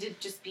people need to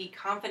just be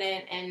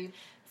confident and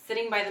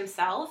sitting by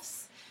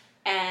themselves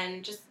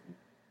and just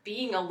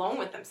being alone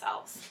with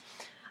themselves.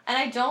 And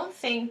I don't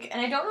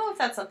know if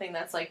that's something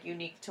that's,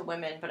 unique to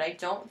women, but I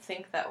don't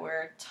think that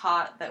we're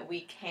taught that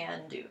we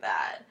can do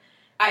that.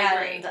 I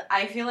agree. And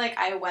I feel like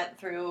I went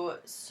through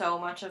so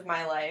much of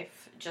my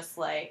life just,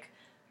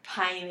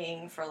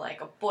 pining for,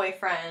 a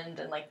boyfriend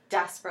and,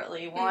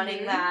 desperately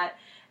wanting that.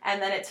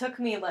 And then it took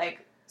me,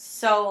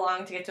 so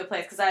long to get to a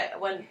place, because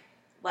when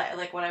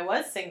I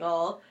was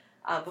single,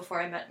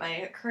 before I met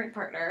my current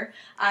partner,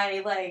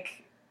 I,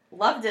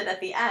 loved it at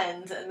the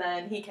end, and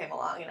then he came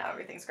along, and now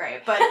everything's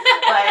great. But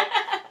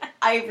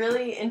I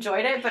really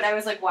enjoyed it, but I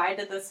was like, why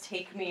did this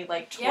take me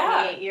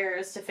 28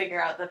 years to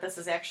figure out that this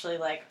is actually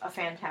a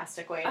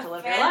fantastic way to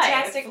live your life? A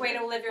fantastic way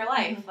to live your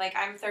life.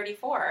 I'm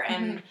 34,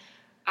 and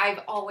I've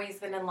always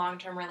been in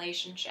long-term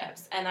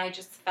relationships, and I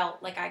just felt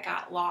like I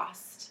got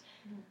lost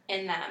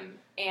in them.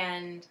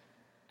 And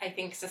I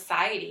think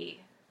society,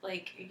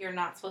 you're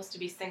not supposed to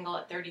be single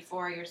at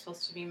 34, you're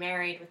supposed to be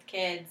married with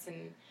kids,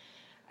 and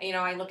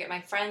I look at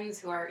my friends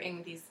who are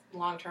in these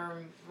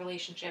long-term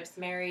relationships,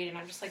 married, and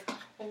I'm just like,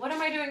 well, what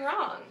am I doing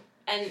wrong?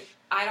 And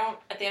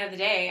at the end of the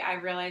day, I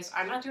realize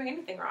I'm not doing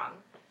anything wrong.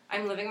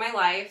 I'm living my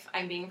life.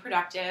 I'm being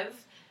productive.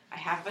 I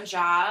have a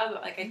job.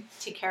 I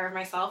take care of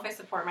myself. I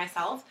support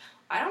myself.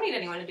 I don't need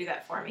anyone to do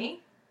that for me.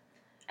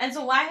 And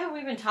so why have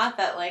we been taught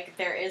that,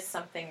 there is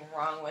something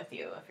wrong with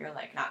you if you're,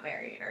 not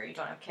married, or you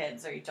don't have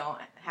kids, or you don't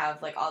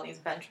have, all these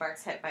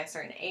benchmarks hit by a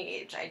certain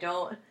age?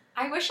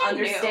 I wish I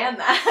understand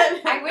knew.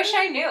 that. I wish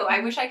I knew. I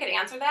wish I could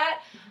answer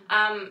that.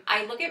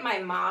 I look at my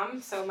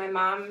mom. So my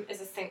mom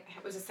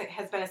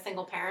has been a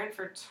single parent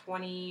for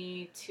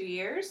 22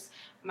 years.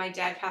 My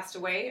dad passed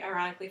away,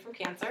 ironically, from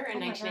cancer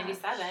in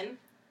 1987.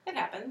 It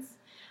happens.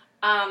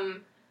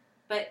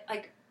 But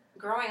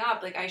growing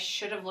up, I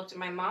should have looked at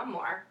my mom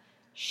more.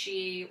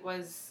 She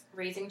was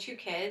raising 2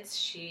 kids.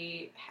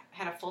 She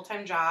had a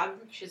full-time job.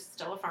 She's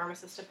still a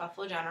pharmacist at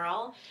Buffalo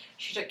General.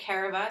 She took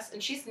care of us,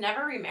 and she's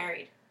never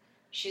remarried.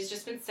 She's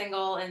just been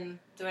single and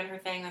doing her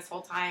thing this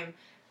whole time.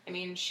 I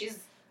mean,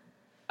 she's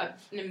an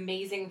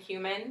amazing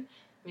human.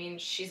 I mean,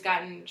 she's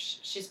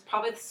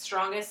probably the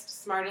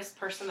strongest, smartest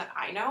person that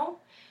I know.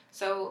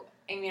 So,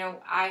 and,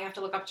 I have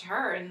to look up to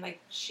her, and,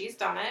 she's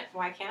done it.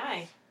 Why can't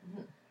I?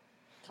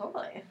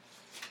 Totally.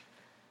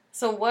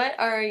 So what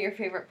are your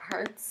favorite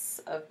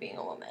parts of being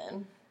a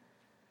woman?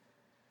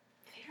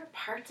 Favorite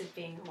parts of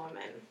being a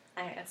woman?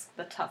 I ask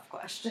the tough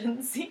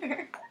questions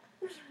here.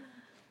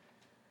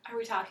 Are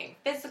we talking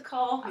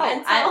physical,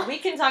 mental? We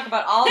can talk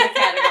about all the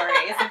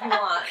categories if you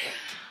want.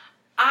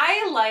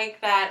 I like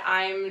that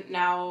I'm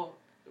now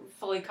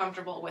fully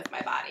comfortable with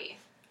my body.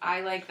 I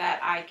like that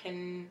I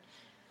can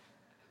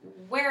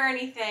wear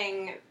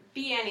anything,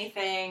 be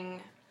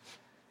anything.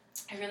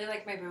 I really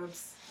like my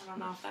boobs. I don't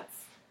know if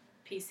that's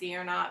PC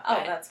or not.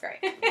 Oh, that's great.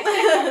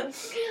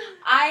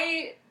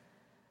 I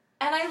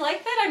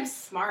like that I'm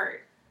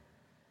smart.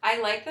 I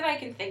like that I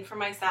can think for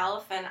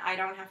myself and I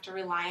don't have to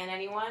rely on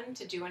anyone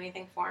to do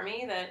anything for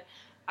me, that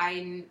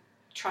I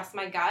trust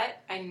my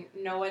gut. I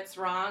know what's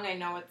wrong. I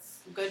know what's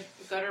good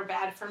or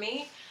bad for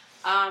me.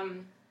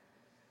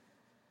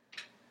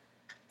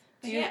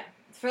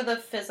 For the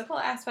physical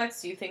aspects,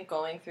 do you think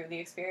going through the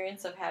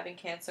experience of having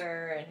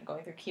cancer and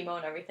going through chemo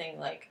and everything,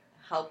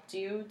 helped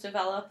you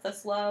develop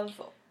this love?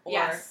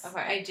 Yes, okay.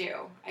 I do.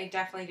 I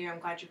definitely do. I'm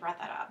glad you brought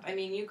that up. I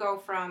mean, you go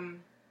from,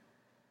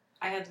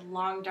 I had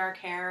long dark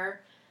hair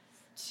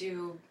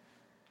to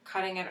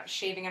cutting it,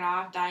 shaving it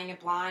off, dyeing it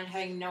blonde,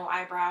 having no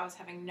eyebrows,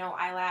 having no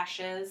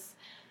eyelashes.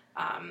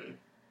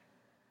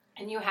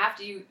 And you have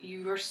to,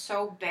 you are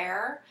so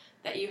bare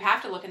that you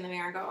have to look in the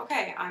mirror and go,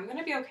 okay, I'm going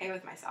to be okay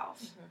with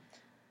myself. Mm-hmm.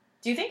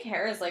 Do you think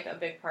hair is, like, a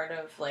big part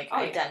of, like, Oh,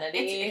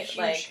 identity?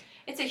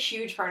 It's a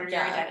huge part of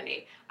your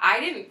identity. I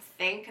didn't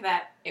think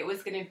that it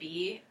was going to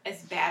be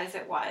as bad as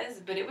it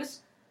was, but it was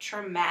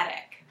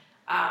traumatic.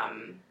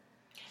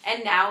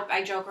 And now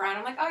I joke around.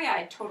 I'm like, oh yeah,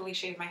 I'd totally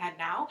shave my head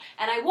now,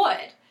 and I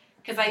would,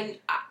 because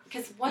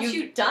once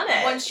you've done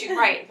it,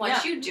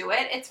 once you do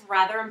it, it's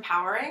rather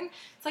empowering.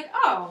 It's like,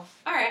 oh,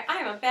 all right,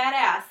 I'm a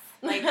badass.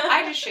 Like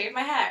I just shaved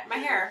my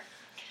hair,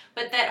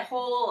 but that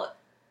whole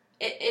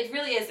it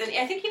really is, and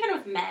I think even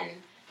with men,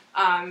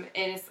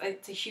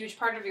 it's a huge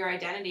part of your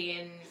identity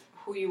and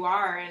who you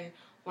are. And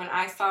when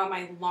I saw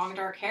my long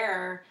dark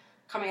hair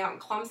coming out in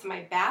clumps in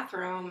my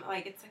bathroom,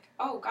 like it's like,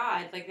 oh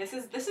God, like this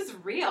is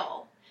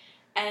real.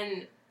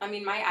 And I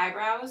mean, my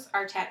eyebrows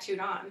are tattooed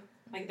on,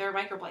 like they're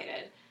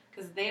microbladed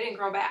because they didn't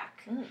grow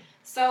back.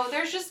 So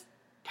there's just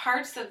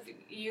parts of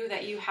you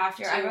that you have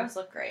Your eyebrows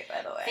look great,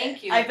 by the way.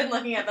 Thank you. I've been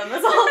looking at them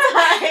this whole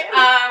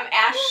time.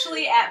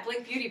 Ashley at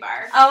Blink Beauty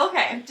Bar. Oh,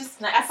 okay.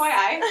 Just nice.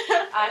 FYI.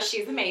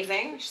 She's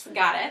amazing. She's a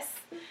goddess.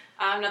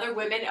 Another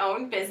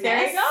women-owned business.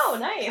 There you go.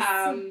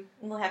 Nice.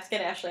 We'll have to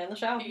get Ashley on the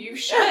show. You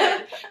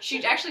should.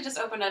 She actually just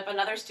opened up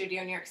another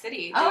studio in New York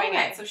City doing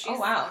it. So she's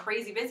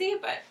crazy busy,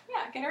 but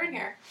yeah, get her in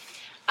here.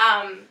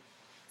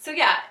 So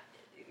yeah,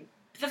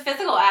 the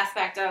physical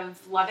aspect of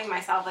loving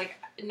myself, like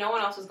no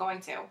one else was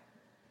going to.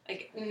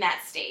 Like, in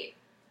that state.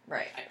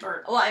 Right.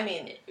 Or, well, I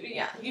mean,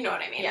 yeah. You know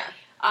what I mean.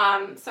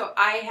 Yeah. So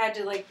I had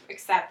to, like,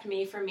 accept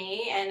me for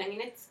me, and I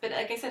mean, but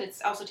like I said,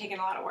 it's also taken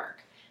a lot of work.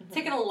 Mm-hmm. It's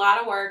taken a lot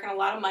of work and a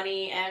lot of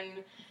money and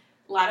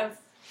a lot of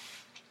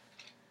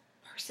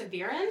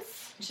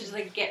perseverance to,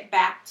 like, get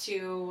back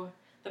to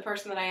the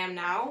person that I am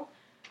now.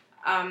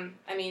 I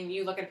mean,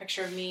 you look at a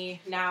picture of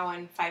me now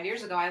and 5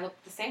 years ago, I look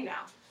the same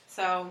now.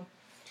 So,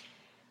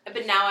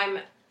 but now I'm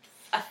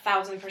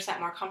 1,000%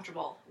 more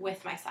comfortable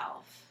with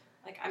myself.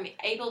 Like, I'm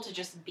able to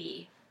just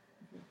be.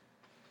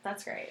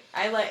 That's great.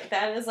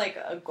 That is, like,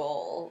 a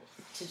goal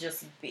to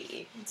just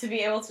be. To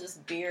be able to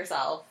just be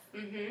yourself,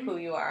 who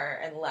you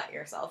are, and let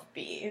yourself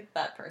be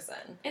that person.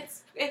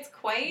 It's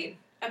quite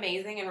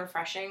amazing and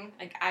refreshing.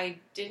 Like, I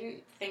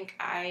didn't think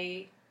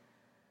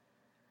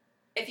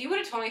if you would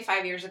have told me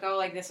 5 years ago,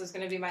 like, this was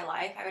going to be my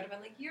life, I would have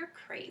been like, you're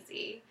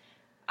crazy.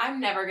 I'm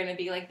never going to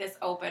be, like, this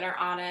open or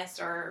honest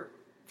or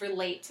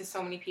relate to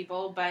so many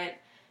people, but,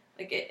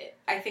 like,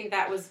 I think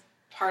that was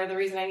part of the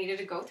reason I needed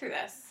to go through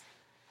this.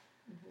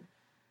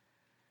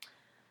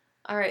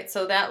 All right,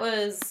 so that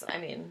was, I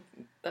mean,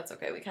 that's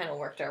okay. We kind of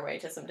worked our way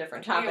to some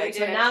different topics.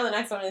 Yeah, but now the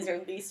next one is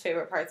your least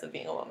favorite parts of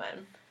being a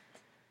woman.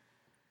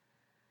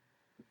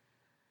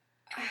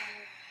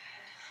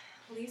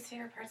 Least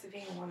favorite parts of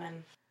being a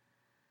woman.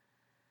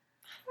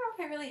 I don't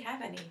know if I really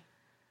have any.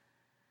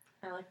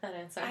 I like that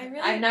answer.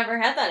 I've never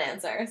had that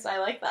answer, so I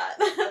like that.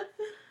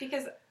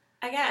 Because,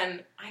 again,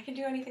 I can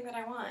do anything that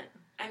I want.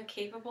 I'm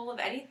capable of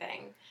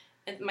anything.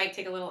 It might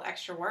take a little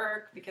extra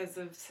work because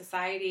of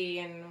society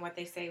and what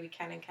they say we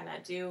can and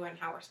cannot do and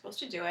how we're supposed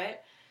to do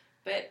it.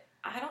 But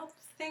I don't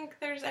think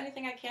there's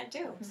anything I can't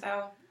do.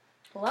 So,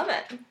 love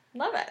it.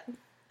 Love it.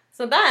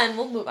 So then,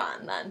 we'll move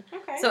on then.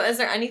 Okay. So is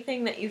there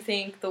anything that you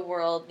think the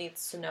world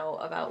needs to know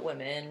about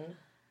women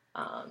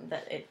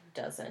that it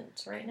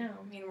doesn't right now?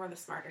 I mean, we're the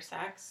smarter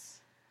sex.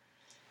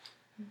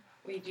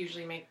 We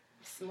usually make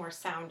some more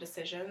sound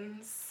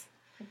decisions.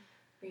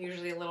 We're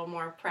usually a little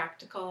more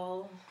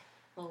practical,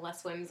 a little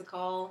less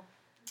whimsical.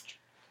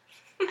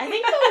 I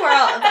think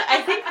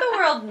the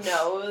world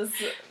knows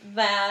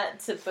that,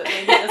 but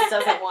maybe just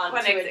doesn't want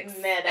to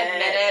admit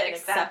it,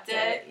 accept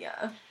it.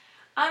 Yeah.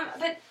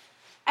 But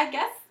I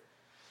guess,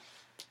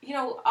 you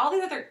know, all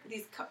these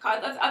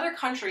other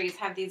countries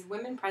have these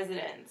women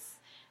presidents,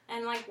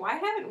 and like, why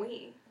haven't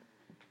we?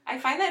 I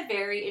find that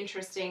very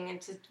interesting, and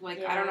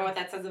I don't know what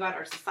that says about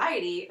our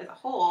society as a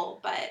whole,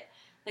 but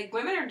like,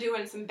 women are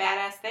doing some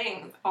badass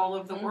things all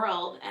over the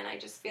world, and I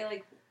just feel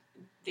like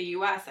the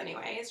U.S.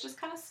 anyway is just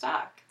kind of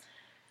stuck.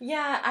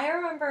 Yeah, I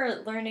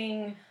remember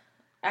learning,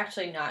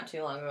 actually not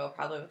too long ago,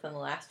 probably within the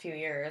last few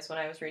years, when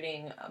I was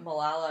reading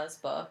Malala's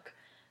book,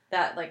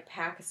 that, like,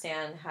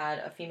 Pakistan had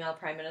a female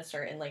prime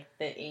minister in, like,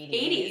 the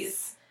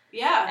 80s.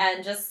 Yeah.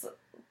 And just,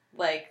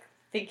 like,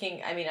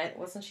 thinking, I mean,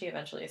 wasn't she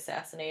eventually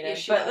assassinated? Yeah,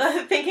 she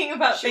was. Thinking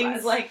about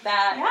things like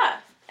that. Yeah.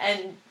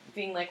 And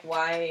being like,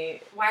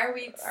 why are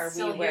we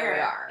still where here? we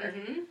are?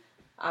 Mm-hmm.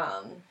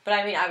 But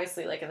I mean,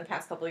 obviously, like, in the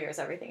past couple of years,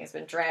 everything has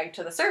been dragged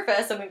to the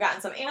surface, and we've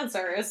gotten some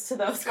answers to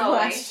those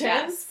questions.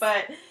 Yes.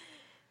 But,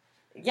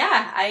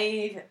 yeah,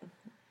 I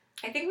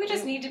think we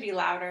just need to be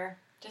louder.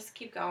 Just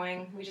keep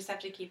going. We just have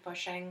to keep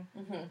pushing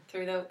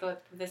through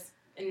this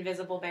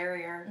invisible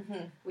barrier.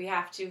 We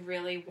have to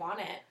really want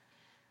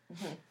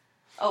it.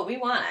 Oh, we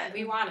want it.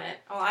 We want it.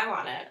 Oh, I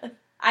want it.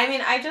 I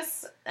mean, I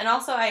just,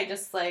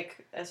 like,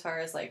 as far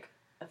as, like,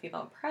 a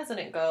female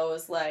president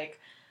goes, like,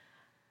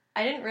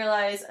 I didn't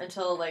realize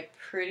until, like,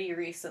 pretty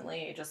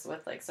recently, just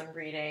with, like, some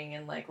reading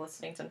and, like,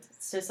 listening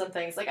to some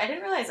things, like, I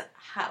didn't realize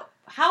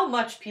how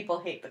much people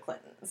hate the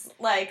Clintons.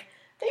 Like,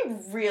 They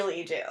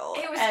really do.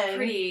 It was and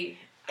pretty.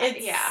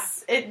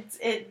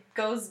 It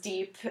goes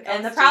deep,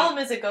 and the deep. problem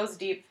is it goes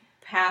deep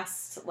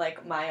past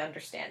like my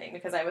understanding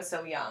because I was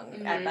so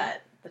young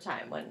at the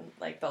time when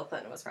like Bill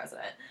Clinton was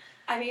president.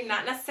 I mean,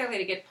 not necessarily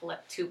to get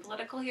too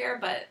political here,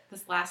 but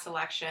this last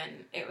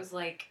election, it was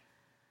like,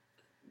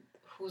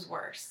 who's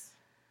worse?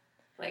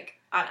 Like,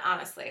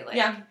 honestly,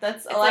 like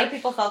that's a lot of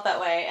people felt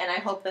that way, and I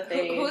hope that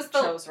they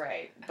chose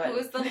right. But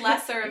who's the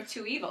lesser of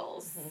two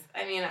evils?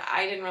 I mean,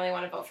 I didn't really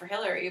want to vote for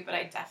Hillary, but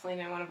I definitely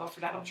didn't want to vote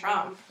for Donald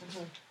Trump.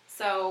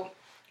 So,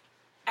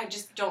 I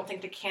just don't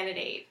think the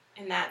candidate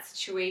in that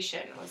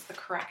situation was the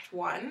correct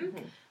one.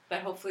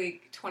 But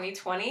hopefully,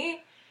 2020.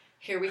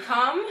 Here we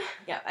come.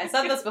 Yeah, I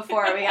said this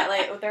before. We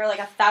got there are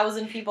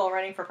 1,000 people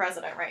running for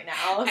president right now.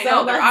 I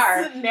know there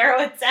are. Narrow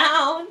it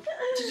down.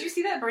 Did you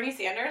see that Bernie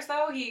Sanders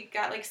though? He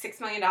got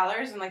 $6 million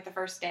in the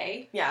first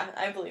day. Yeah,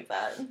 I believe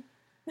that.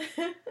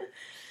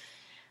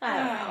 I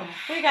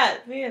don't know.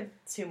 We have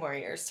 2 more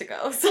years to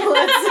go, so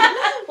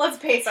let's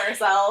pace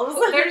ourselves.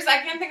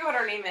 I can't think of what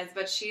her name is,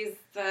 but she's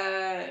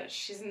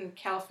in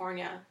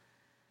California.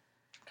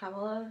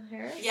 Kamala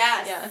Harris?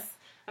 Yes. Yeah.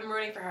 I'm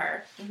rooting for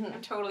her.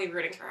 I'm totally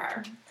rooting for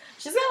her.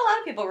 She's got a lot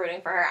of people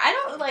rooting for her.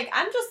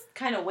 I'm just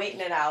kind of waiting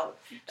it out.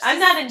 I'm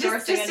not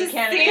endorsing any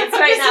candidates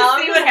right now.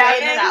 I'm just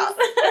waiting it out.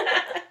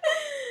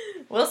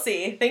 We'll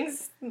see.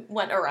 Things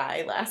went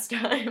awry last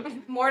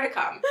time. More to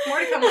come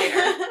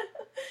later.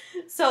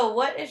 So,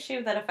 what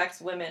issue that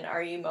affects women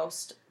are you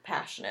most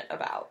passionate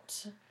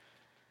about?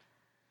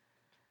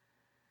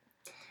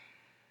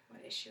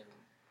 What issue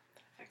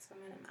that affects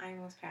women am I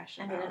most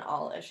passionate about? I mean,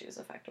 all issues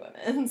affect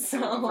women,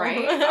 so...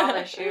 Right? All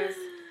issues.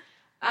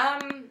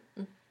 I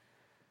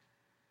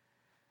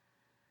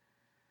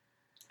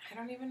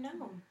don't even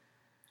know.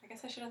 I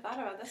guess I should have thought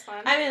about this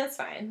one. I mean, that's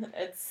fine.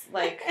 It's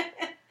like...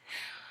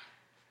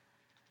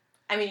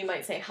 I mean, you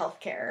might say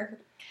healthcare,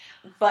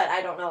 but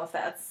I don't know if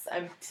that's...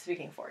 I'm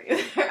speaking for you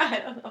there. I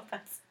don't know if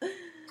that's...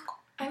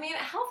 I mean,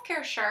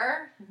 healthcare,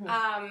 sure.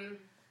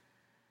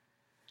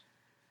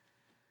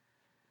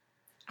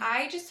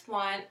 I just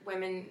want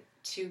women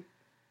to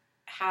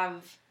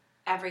have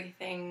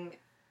everything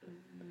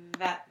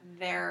that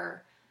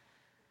they're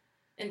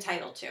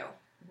entitled to.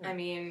 I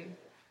mean,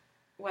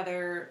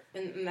 whether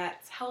and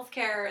that's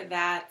healthcare,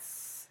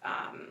 that's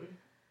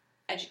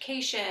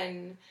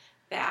education,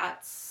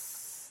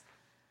 that's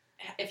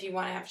if you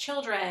want to have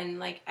children.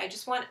 Like, I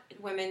just want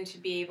women to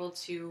be able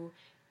to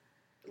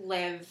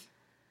live.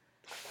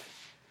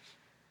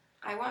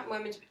 I want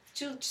women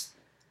to just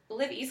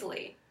live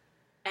easily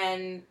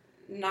and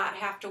not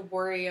have to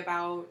worry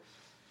about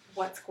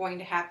what's going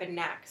to happen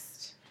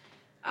next.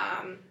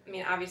 I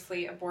mean,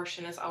 obviously,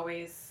 abortion is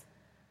always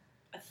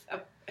a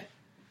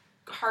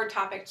hard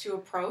topic to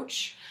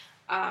approach.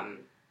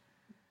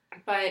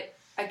 But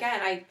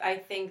again,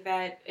 I think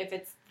that if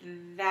it's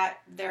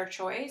their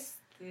choice,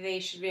 they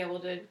should be able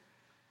to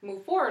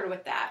move forward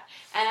with that.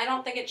 And I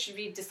don't think it should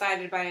be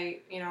decided by,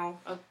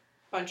 a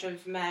bunch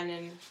of men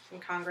in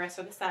Congress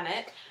or the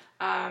Senate,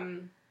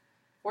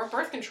 or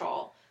birth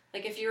control.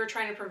 Like, if you were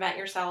trying to prevent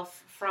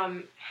yourself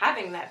from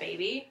having that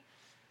baby,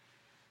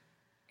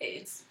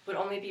 it would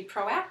only be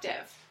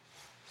proactive.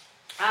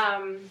 I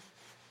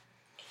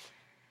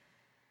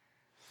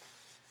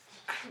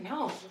don't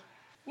know.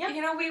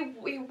 Yeah.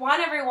 We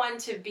want everyone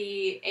to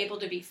be able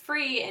to be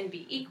free and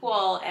be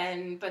equal,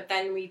 but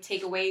then we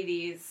take away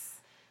these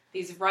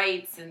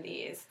rights and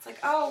these. It's like,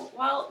 oh,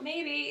 well,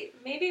 maybe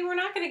we're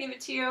not going to give it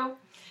to you.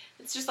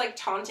 It's just like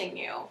taunting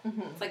you.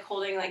 It's like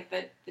holding like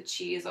the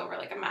cheese over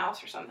like a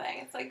mouse or something.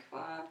 It's like,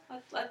 well,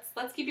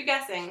 let's keep you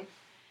guessing.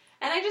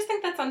 And I just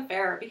think that's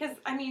unfair because,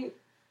 I mean,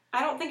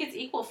 I don't think it's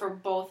equal for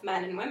both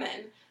men and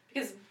women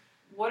because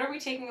what are we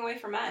taking away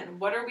from men?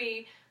 What are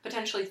we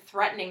potentially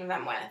threatening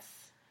them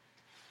with?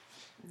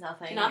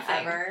 Nothing.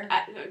 Ever.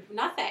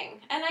 Nothing.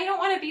 And I don't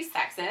want to be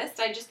sexist.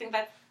 I just think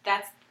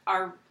that's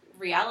our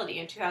reality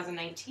in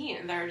 2019.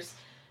 And there's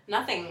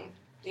nothing,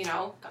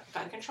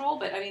 gun control,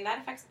 but I mean, that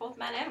affects both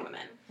men and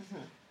women.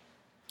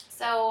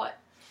 So,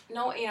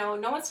 no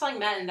one's telling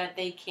men that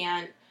they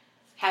can't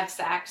have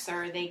sex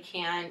or they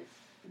can't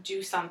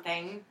do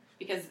something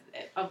because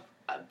of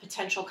a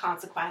potential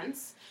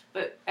consequence.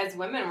 But as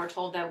women, we're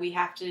told that we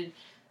have to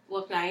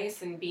look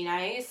nice and be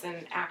nice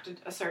and act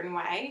a certain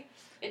way.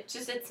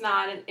 It's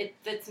not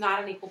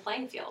an equal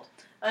playing field.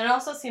 And it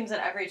also seems at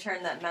every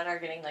turn that men are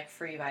getting like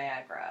free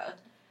Viagra.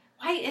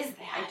 Why is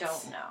that? I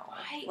don't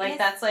know.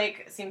 That's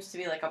seems to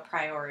be like a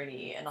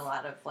priority in a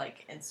lot of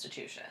like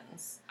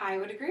institutions. I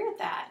would agree with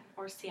that.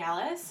 Or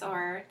Cialis,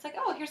 or it's like,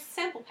 oh, here's a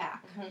sample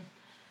pack.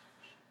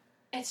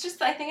 It's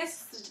just, I think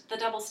it's the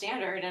double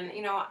standard, and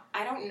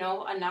I don't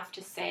know enough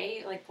to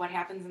say like what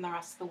happens in the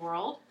rest of the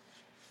world,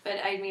 but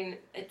I mean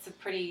it's a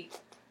pretty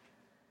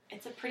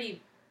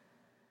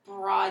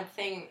broad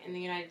thing in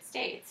the United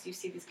States. You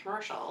see these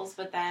commercials,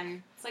 but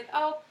then it's like,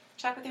 oh,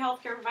 check with your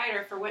healthcare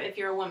provider for if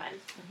you're a woman.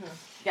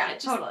 Yeah, it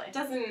just totally.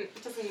 Doesn't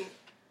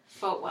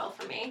vote well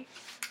for me.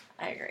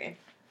 I agree.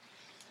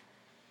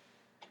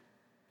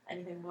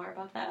 Anything more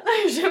about that?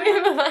 Should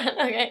we move on?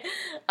 Okay.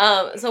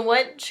 So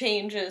what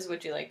changes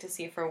would you like to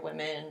see for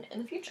women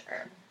in the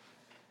future?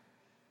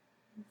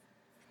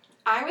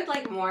 I would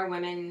like more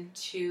women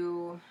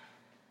to,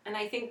 and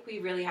I think we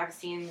really have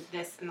seen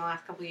this in the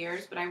last couple of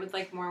years, but I would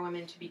like more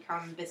women to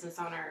become business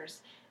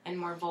owners and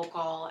more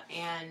vocal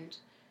and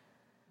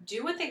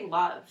do what they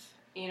love,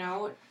 you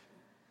know,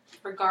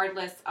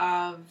 regardless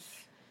of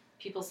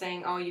people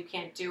saying, oh, you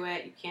can't do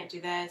it, you can't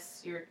do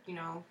this, you're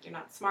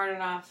not smart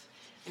enough.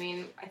 I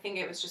mean, I think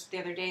it was just the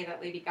other day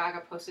that Lady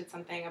Gaga posted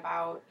something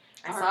about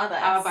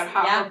about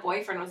how her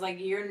boyfriend was like,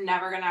 you're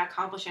never going to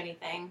accomplish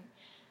anything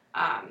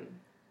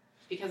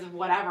because of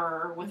whatever,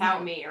 or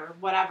without me, or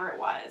whatever it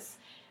was.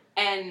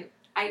 And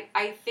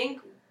I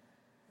think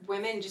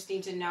women just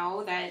need to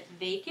know that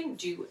they can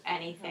do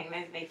anything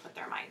that they put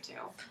their mind to.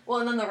 Well,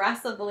 and then the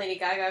rest of the Lady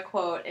Gaga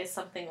quote is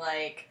something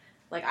like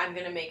I'm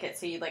gonna make it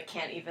so you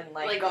can't even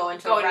go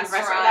into a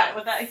restaurant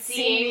without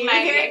seeing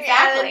me.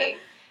 Exactly.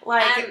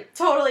 And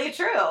totally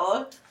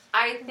true.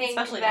 I think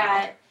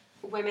that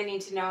women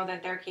need to know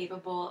that they're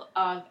capable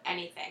of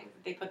anything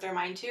they put their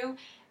mind to,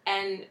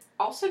 and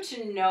also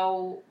to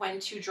know when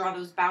to draw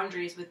those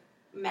boundaries with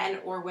men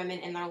or women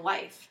in their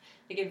life.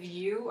 Like, if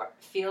you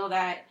feel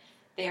that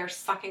they are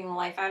sucking the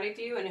life out of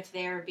you, and if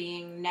they're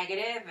being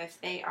negative, if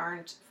they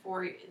aren't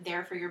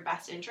there for your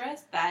best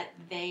interest, that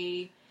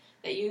you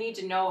need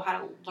to know how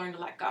to learn to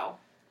let go.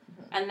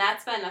 Mm-hmm. And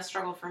that's been a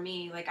struggle for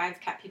me. Like, I've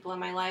kept people in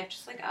my life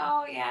just like,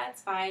 oh yeah,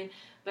 it's fine.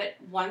 But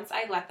once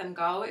I let them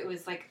go, it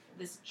was like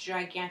this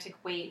gigantic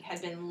weight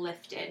had been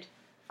lifted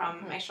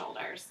from my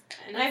shoulders.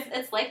 And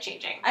it's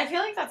life-changing. I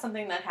feel like that's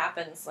something that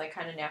happens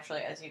kind of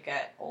naturally as you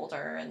get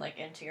older and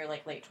into your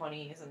late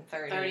 20s and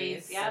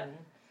 30s. Yep. And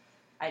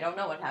I don't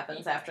know what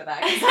happens after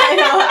that, because I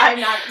know I'm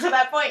not to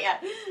that point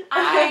yet.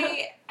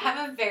 I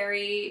have a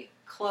very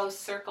close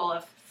circle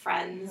of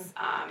friends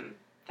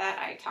that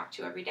I talk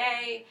to every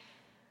day.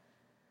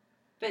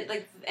 But,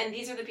 and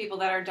these are the people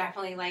that are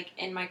definitely,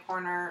 in my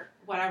corner,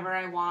 whatever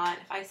I want.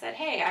 If I said,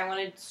 hey, I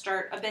want to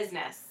start a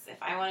business,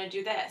 if I want to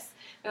do this,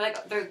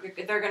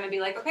 they're going to be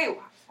like, okay,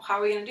 how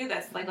are we going to do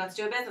this? Let's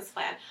do a business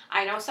plan.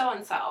 I know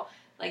so-and-so.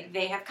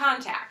 They have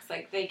contacts.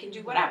 They can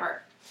do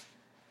whatever.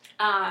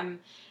 And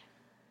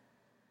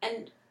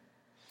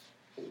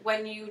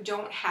when you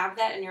don't have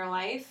that in your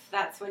life,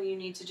 that's when you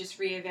need to just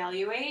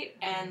reevaluate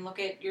and look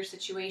at your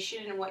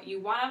situation and what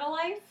you want out of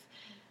life.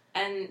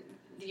 And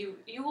you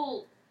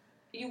will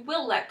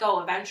let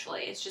go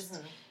eventually. It's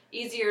just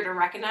easier to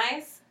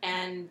recognize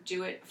and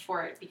do it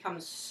before it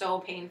becomes so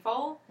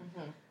painful.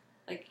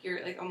 You're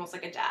almost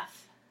like a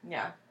death.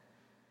 Yeah.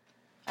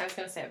 I was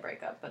going to say a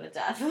breakup, but a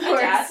death. A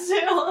death.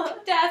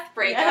 Death,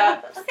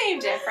 breakup. Yeah. Same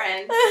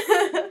difference.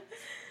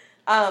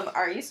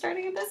 Are you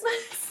starting a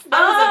business? That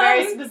was a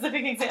very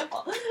specific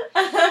example.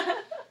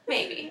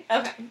 Maybe.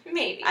 Okay.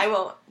 Maybe. I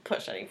won't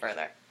push any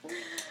further.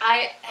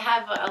 I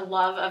have a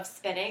love of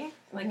spinning,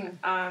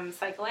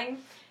 cycling,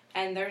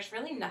 and there's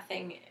really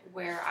nothing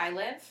where I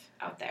live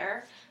out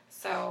there.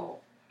 So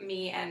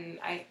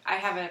I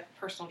have a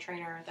personal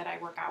trainer that I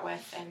work out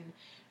with, and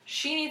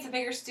she needs a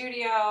bigger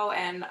studio,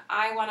 and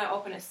I want to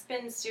open a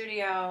spin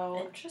studio.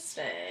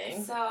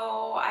 Interesting.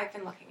 So I've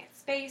been looking at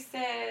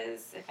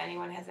spaces. If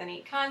anyone has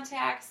any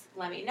contacts,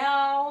 let me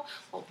know.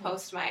 We'll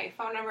post my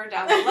phone number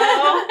down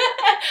below.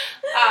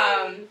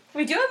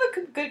 We do have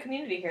a good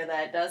community here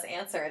that does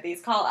answer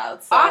these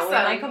call-outs. So awesome.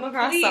 when I come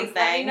across something,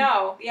 let me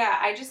know. Yeah,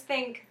 I just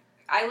think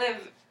I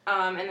live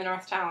in the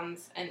North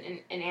Towns and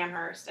in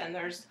Amherst, and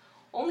there's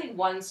only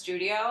one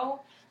studio,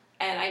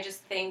 and I just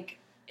think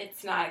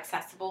it's not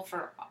accessible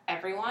for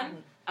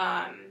everyone.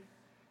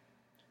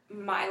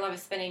 My love of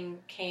spinning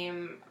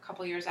came a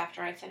couple years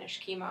after I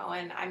finished chemo,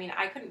 and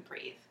I couldn't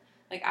breathe.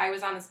 I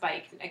was on this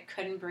bike, I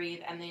couldn't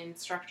breathe, and the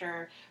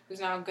instructor,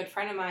 who's now a good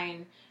friend of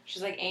mine,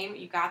 she's like, Aim,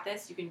 you got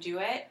this, you can do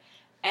it.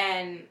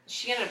 And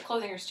she ended up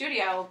closing her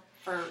studio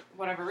for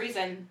whatever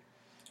reason,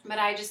 but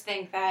I just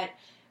think that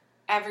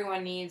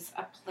everyone needs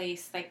a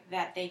place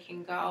that they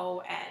can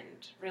go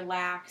and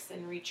relax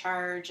and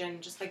recharge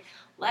and just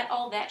let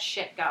all that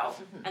shit go.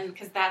 And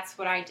because that's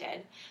what I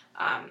did.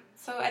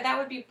 So that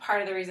would be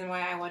part of the reason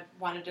why I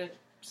wanted to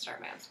start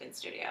my own spin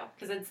studio,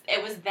 because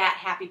it was that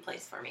happy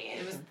place for me.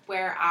 It was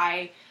where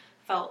I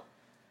felt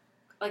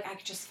I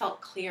just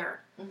felt clear.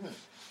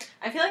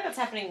 I feel like that's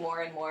happening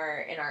more and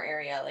more in our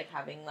area,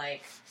 having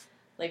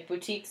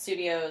boutique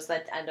studios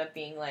that end up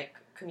being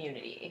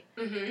community.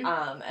 And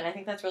I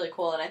think that's really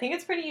cool, and I think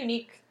it's pretty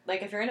unique.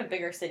 If you're in a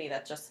bigger city,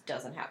 that just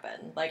doesn't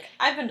happen.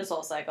 I've been to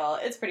SoulCycle.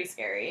 It's pretty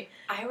scary.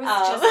 I was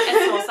just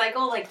at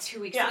SoulCycle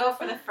 2 weeks ago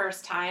for the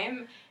first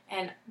time,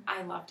 and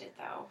I loved it,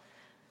 though.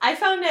 I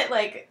found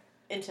it,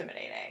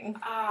 intimidating.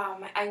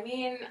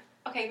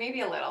 Okay, maybe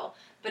a little,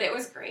 but it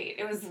was great.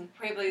 It was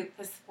probably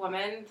this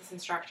woman, this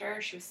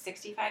instructor, she was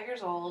 65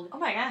 years old. Oh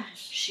my gosh.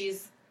 She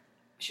was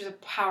a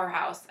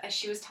powerhouse.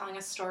 She was telling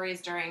us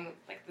stories during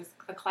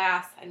the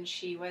class, and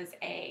she was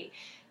a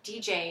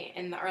DJ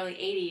in the early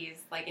 80s,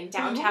 like in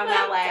downtown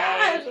oh LA.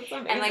 Gosh, that's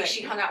amazing. And like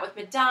she hung out with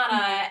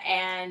Madonna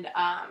and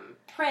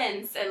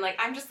Prince, and like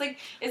I'm just like,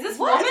 is this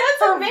what? woman That's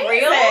for amazing.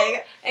 real?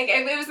 Like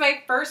it was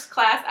my first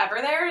class ever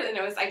there, and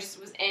I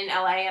just was in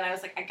LA, and I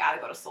was like, I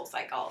gotta go to Soul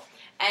Cycle.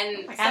 And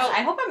oh my gosh, so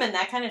I hope I'm in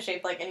that kind of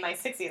shape, like in my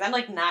 60s. I'm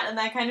like not in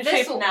that kind of this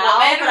shape now,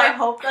 woman, but I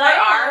hope that her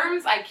I am.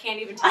 arms, I can't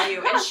even tell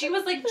you. And she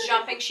was like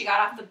jumping. She got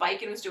off the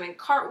bike and was doing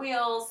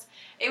cartwheels.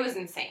 It was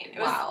insane. It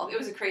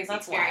was a crazy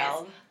That's experience.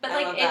 wild. But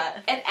I love like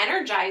that. it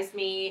energized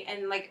me,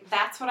 and like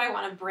that's what I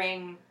want to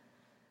bring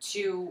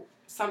to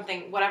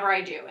something, whatever I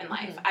do in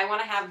life. Mm-hmm. I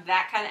want to have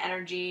that kind of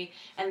energy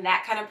and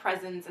that kind of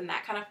presence and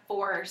that kind of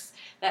force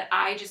that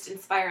I just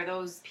inspire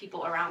those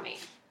people around me.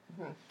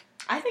 Mm-hmm.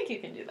 I think you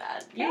can do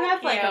that. You Thank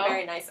have like you. a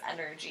very nice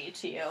energy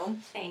to you.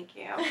 Thank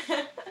you.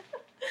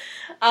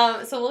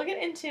 So we'll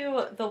get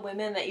into the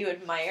women that you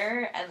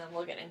admire, and then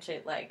we'll get into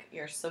like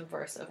your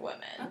subversive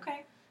women.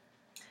 Okay.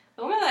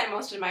 The woman that I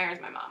most admire is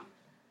my mom.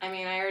 I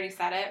mean, I already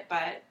said it,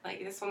 but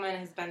like this woman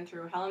has been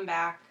through hell and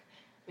back.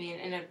 I mean,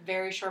 in a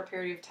very short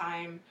period of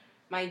time.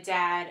 My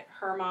dad,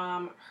 her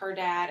mom, her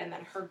dad, and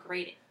then her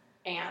great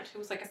aunt, who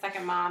was like a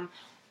second mom,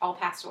 all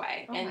passed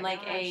away. Oh and my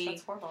like gosh,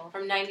 that's horrible.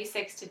 from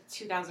 96 to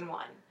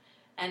 2001.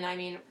 And I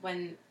mean,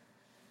 when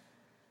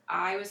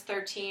I was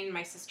 13,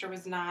 my sister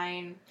was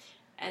 9,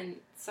 and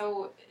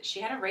so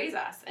she had to raise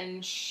us,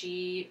 and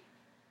she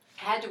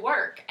had to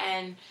work,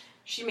 and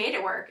she made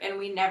it work, and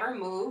we never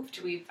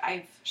moved.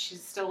 She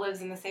still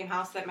lives in the same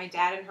house that my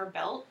dad and her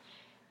built,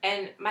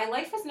 and my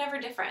life was never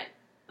different.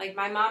 Like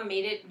my mom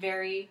made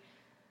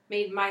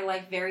my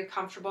life very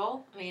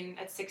comfortable. I mean,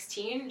 at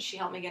 16, she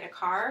helped me get a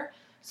car.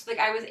 So, like,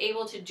 I was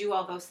able to do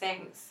all those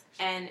things.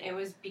 And it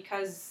was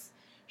because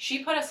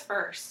she put us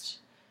first.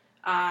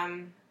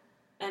 And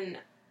I'm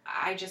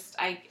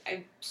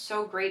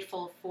so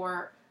grateful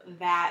for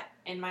that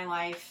in my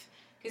life.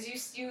 Because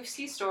you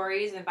see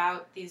stories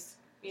about these,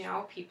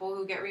 people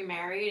who get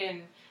remarried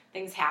and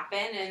things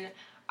happen. And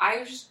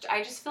I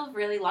just feel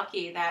really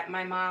lucky that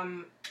my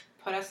mom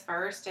put us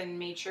first and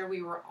made sure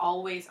we were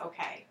always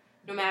okay.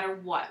 No matter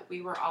what,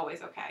 we were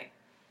always okay.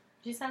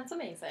 She sounds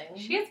amazing.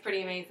 She is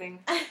pretty amazing.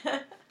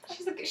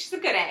 She's a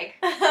good egg.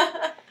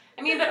 I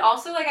mean, but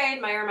also, like, I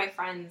admire my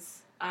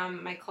friends,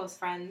 my close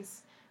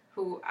friends,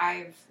 who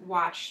I've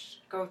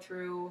watched go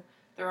through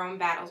their own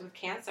battles with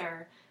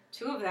cancer.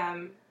 2 of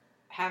them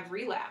have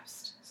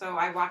relapsed. So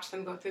I watched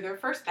them go through their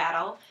first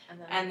battle,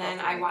 and then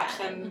I watched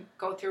them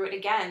go through it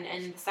again.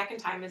 And the second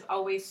time is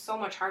always so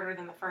much harder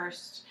than the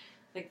first.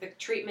 Like, the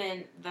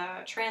treatment, the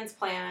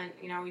transplant,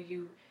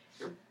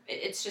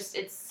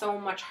 it's so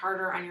much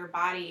harder on your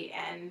body,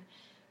 and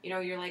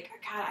you're like,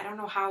 God, I don't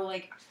know how,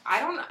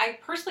 I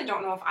personally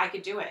don't know if I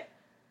could do it.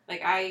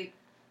 Like,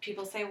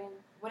 people say, well,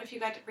 what if you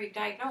got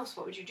re-diagnosed?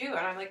 What would you do? And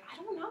I'm like,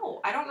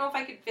 I don't know if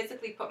I could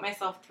physically put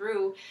myself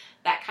through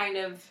that kind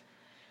of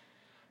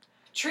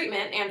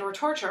treatment and or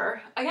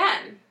torture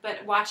again.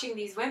 But watching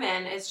these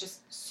women is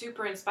just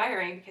super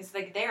inspiring, because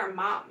like they are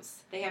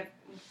moms.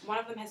 One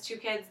of them has 2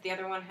 kids, the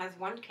other one has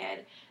 1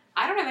 kid.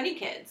 I don't have any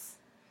kids.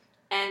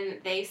 And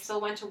they still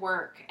went to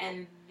work,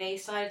 and they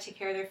still had to take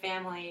care of their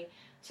family.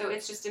 So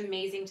it's just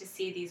amazing to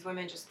see these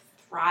women just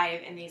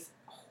thrive in these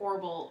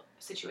horrible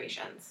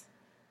situations.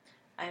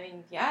 I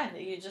mean, yeah,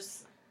 you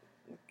just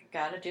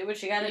gotta do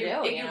what you gotta do,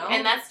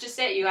 And that's just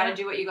it. You gotta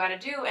do what you gotta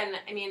do. And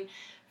I mean,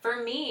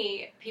 for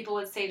me, people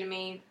would say to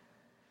me,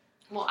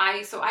 well,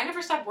 I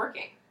never stopped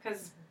working,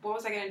 because what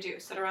was I gonna do?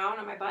 Sit around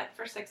on my butt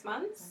for 6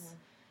 months? Mm-hmm.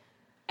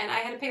 And I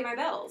had to pay my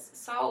bills.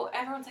 So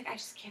everyone's like, I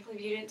just can't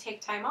believe you didn't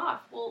take time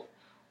off. Well,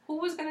 who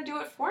was going to do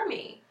it for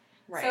me?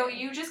 Right. So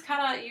you just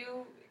kind of,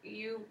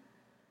 you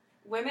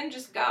women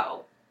just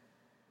go.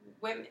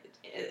 Women,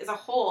 as a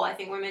whole, I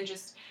think women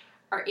just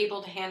are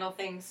able to handle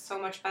things so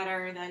much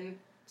better than,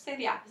 say,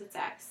 the opposite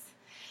sex.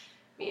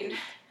 I mean,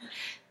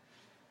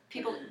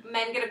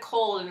 men get a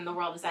cold and the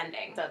world is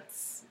ending.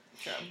 That's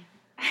true.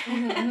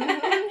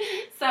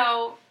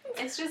 So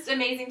it's just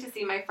amazing to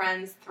see my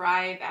friends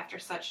thrive after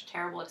such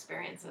terrible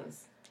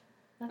experiences.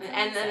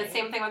 And then the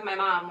same thing with my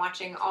mom,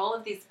 watching all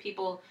of these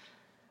people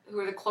who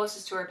are the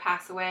closest to her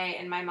pass away,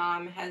 and my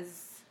mom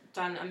has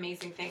done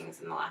amazing things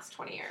in the last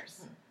 20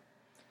 years.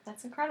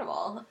 That's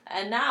incredible.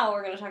 And now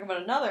we're going to talk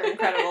about another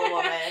incredible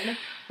woman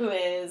who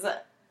is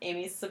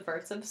Amy's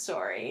subversive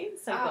story.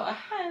 So go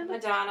ahead.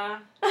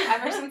 Madonna.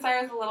 Ever since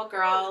I was a little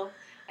girl,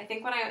 I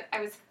think when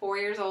I was 4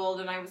 years old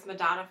and I was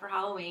Madonna for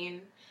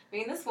Halloween. I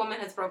mean, this woman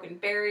has broken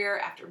barrier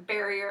after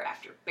barrier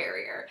after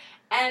barrier.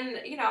 And,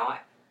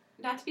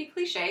 not to be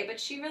cliche, but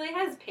she really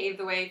has paved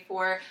the way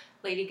for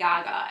Lady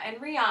Gaga and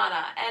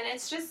Rihanna. And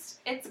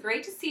it's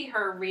great to see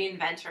her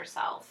reinvent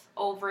herself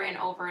over and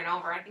over and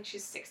over. I think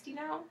she's 60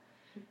 now.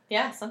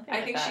 Yeah, something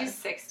like that. I think she's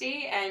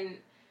 60, and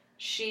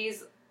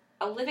she's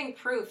a living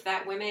proof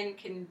that women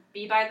can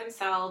be by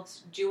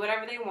themselves, do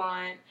whatever they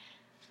want,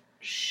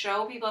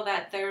 show people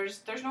that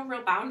there's no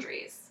real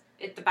boundaries.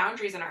 The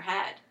boundaries in our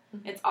head.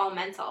 Mm-hmm. It's all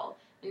mental.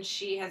 And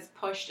she has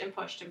pushed and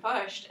pushed and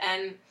pushed.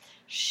 And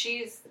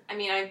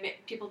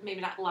people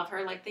maybe not love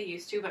her like they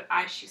used to, but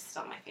she's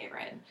still my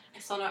favorite. I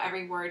still know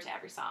every word to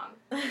every song.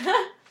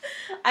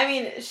 I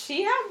mean,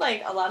 she had,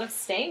 like, a lot of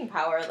staying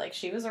power. Like,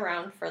 she was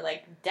around for,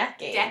 like,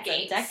 decades. And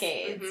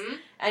decades. Mm-hmm.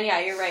 And,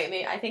 yeah, you're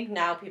right. I think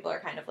now people are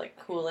kind of, like,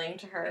 cooling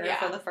to her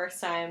for the first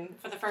time.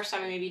 For the first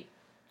time in maybe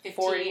 15.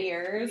 40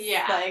 years.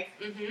 Yeah. Like,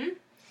 mm-hmm.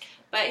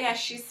 But, yeah,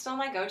 she's still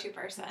my go-to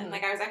person. Mm-hmm.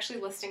 Like, I was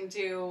actually listening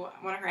to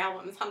one of her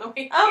albums on the way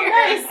here. Oh,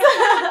 nice!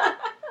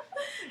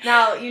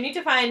 Now, you need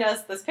to find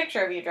us this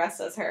picture of you dressed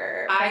as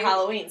her for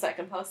Halloween so I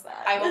can post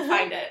that. I will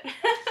find it.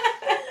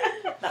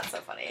 That's so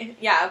funny.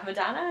 Yeah,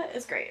 Madonna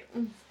is great.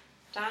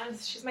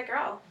 She's my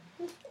girl.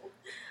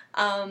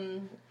 All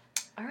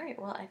right,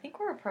 well, I think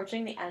we're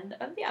approaching the end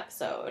of the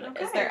episode.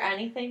 Okay. Is there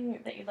anything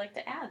that you'd like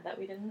to add that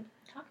we didn't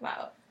talk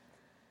about?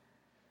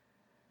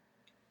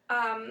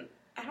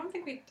 I don't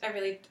think we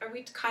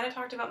kind of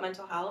talked about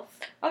mental health.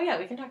 Oh, yeah,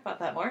 we can talk about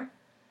that more.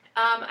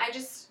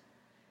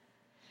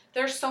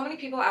 There's so many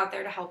people out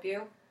there to help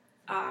you.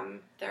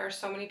 There are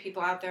so many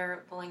people out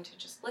there willing to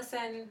just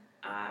listen.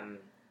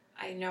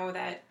 I know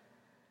that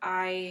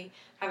I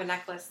have a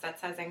necklace that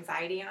says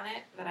anxiety on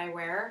it that I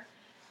wear.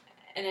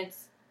 And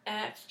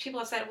people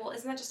have said, well,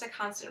 isn't that just a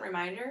constant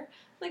reminder?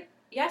 Like,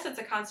 yes, it's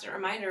a constant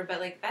reminder, but,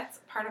 like, that's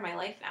part of my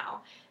life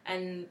now.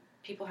 And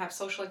people have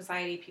social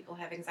anxiety. People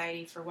have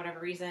anxiety for whatever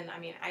reason. I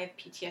mean, I have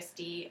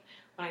PTSD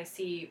when I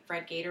see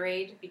red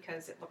Gatorade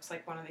because it looks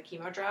like one of the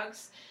chemo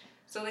drugs.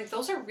 So, like,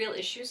 those are real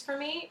issues for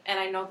me, and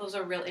I know those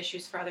are real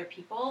issues for other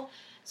people.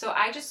 So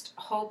I just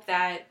hope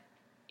that,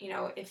 you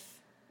know,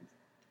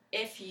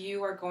 if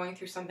you are going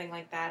through something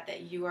like that,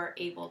 that you are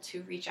able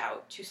to reach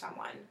out to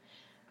someone,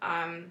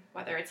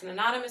 whether it's an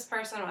anonymous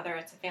person, whether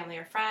it's a family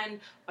or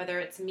friend, whether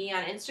it's me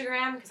on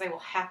Instagram, because I will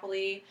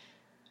happily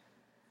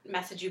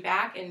message you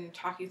back and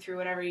talk you through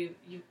whatever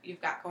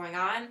you've got going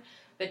on.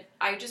 But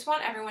I just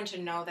want everyone to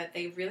know that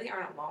they really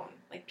aren't alone.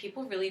 Like,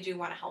 people really do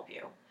want to help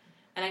you.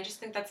 And I just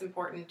think that's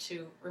important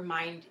to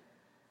remind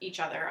each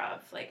other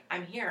of, like,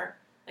 I'm here.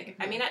 Like,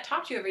 mm-hmm. I may not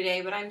talk to you every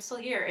day, but I'm still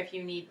here if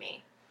you need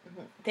me.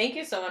 Mm-hmm. Thank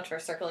you so much for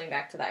circling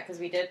back to that,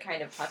 because we did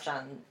kind of touch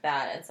on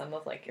that in some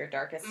of, like, your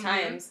darkest mm-hmm.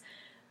 times,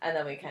 and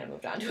then we kind of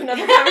moved on to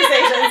another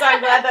conversation, so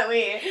I'm glad that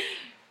we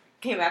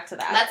came back to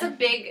that. That's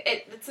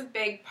a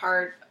big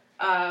part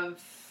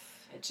of,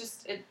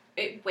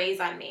 it weighs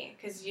on me,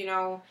 because, you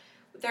know,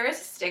 there is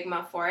a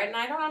stigma for it, and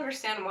I don't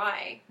understand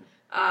why.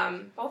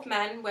 Both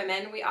men,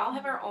 women, we all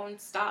have our own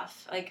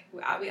stuff. Like,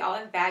 we all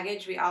have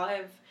baggage. We all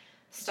have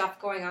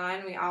stuff going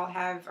on. We all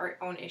have our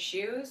own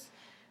issues.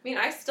 I mean,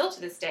 I still to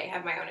this day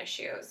have my own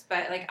issues,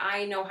 but, like,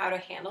 I know how to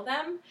handle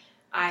them.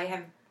 I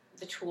have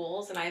the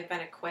tools, and I've been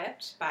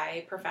equipped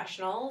by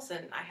professionals,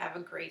 and I have a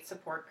great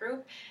support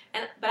group.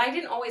 But I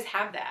didn't always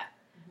have that.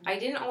 Mm-hmm. I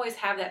didn't always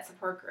have that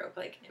support group.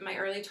 Like, in my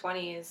early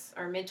 20s,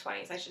 or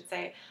mid-20s, I should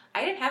say,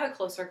 I didn't have a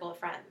close circle of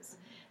friends.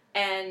 Mm-hmm.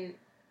 And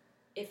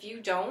if you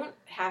don't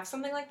have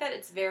something like that,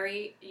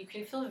 you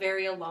can feel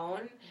very alone,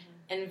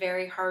 mm-hmm. and it's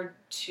very hard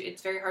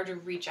to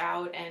reach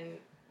out and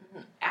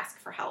mm-hmm. ask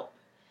for help.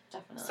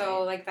 Definitely.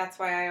 So, like, that's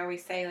why I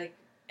always say, like,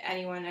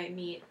 anyone I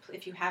meet,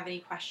 if you have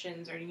any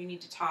questions or you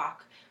need to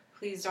talk,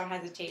 please don't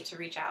hesitate to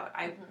reach out.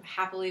 I mm-hmm.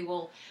 happily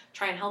will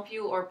try and help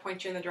you or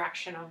point you in the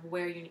direction of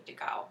where you need to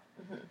go.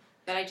 Mm-hmm.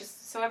 But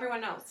so everyone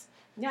knows.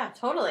 Yeah,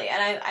 totally.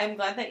 And I'm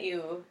glad that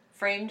you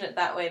framed it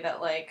that way, that,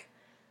 like,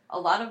 a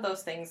lot of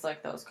those things,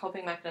 like those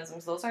coping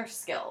mechanisms, those are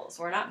skills.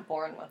 We're not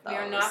born with those. We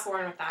are not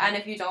born with them. And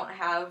if you don't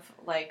have,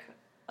 like,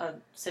 a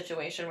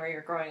situation where you're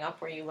growing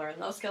up where you learn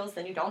those skills,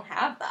 then you don't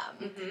have them.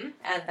 Mm-hmm.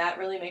 And that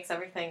really makes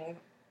everything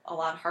a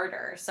lot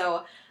harder.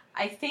 So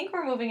I think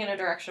we're moving in a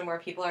direction where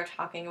people are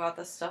talking about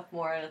this stuff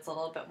more, and it's a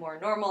little bit more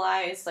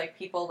normalized. Like,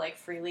 people, like,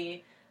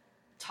 freely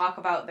talk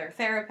about their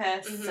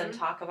therapists mm-hmm. and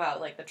talk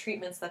about, like, the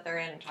treatments that they're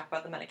in and talk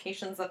about the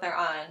medications that they're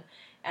on.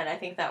 And I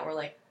think that we're,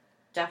 like,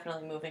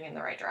 definitely moving in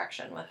the right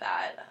direction with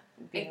that,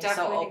 being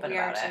so open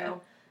about it.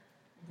 Too.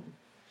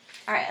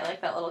 All right, I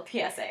like that little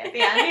PSA at the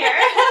end here.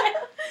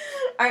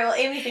 All right, well,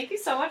 Amy, thank you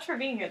so much for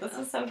being here. This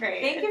is so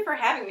great. Thank you for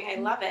having me. I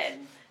love it.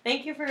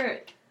 Thank you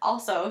for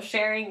also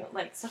sharing,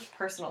 like, such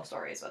personal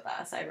stories with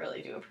us. I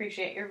really do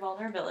appreciate your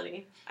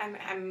vulnerability.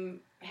 I'm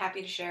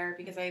happy to share,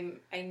 because I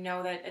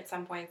know that at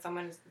some point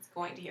someone is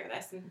going to hear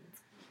this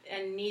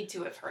and need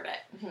to have heard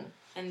it. Mm-hmm.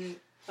 And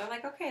they're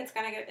like, okay, it's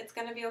gonna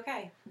be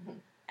okay. Mm-hmm.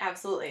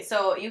 Absolutely.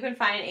 So you can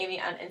find Amy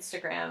on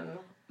Instagram.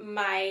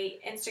 My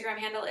Instagram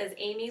handle is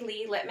Amy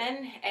Lee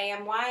Lippman,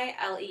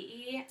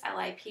 AmyLeelipman.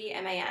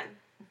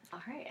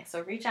 All right.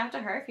 So reach out to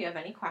her if you have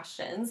any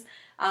questions.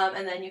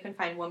 And then you can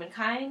find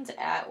Womankind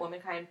at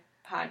Womankind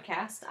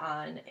Podcast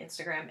on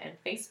Instagram and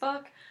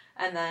Facebook.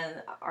 And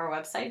then our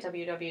website,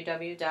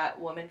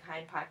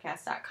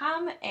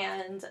 www.womankindpodcast.com,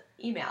 and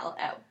email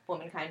at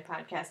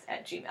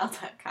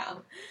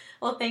womankindpodcast@gmail.com.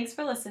 Well, thanks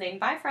for listening.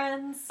 Bye,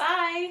 friends.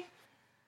 Bye.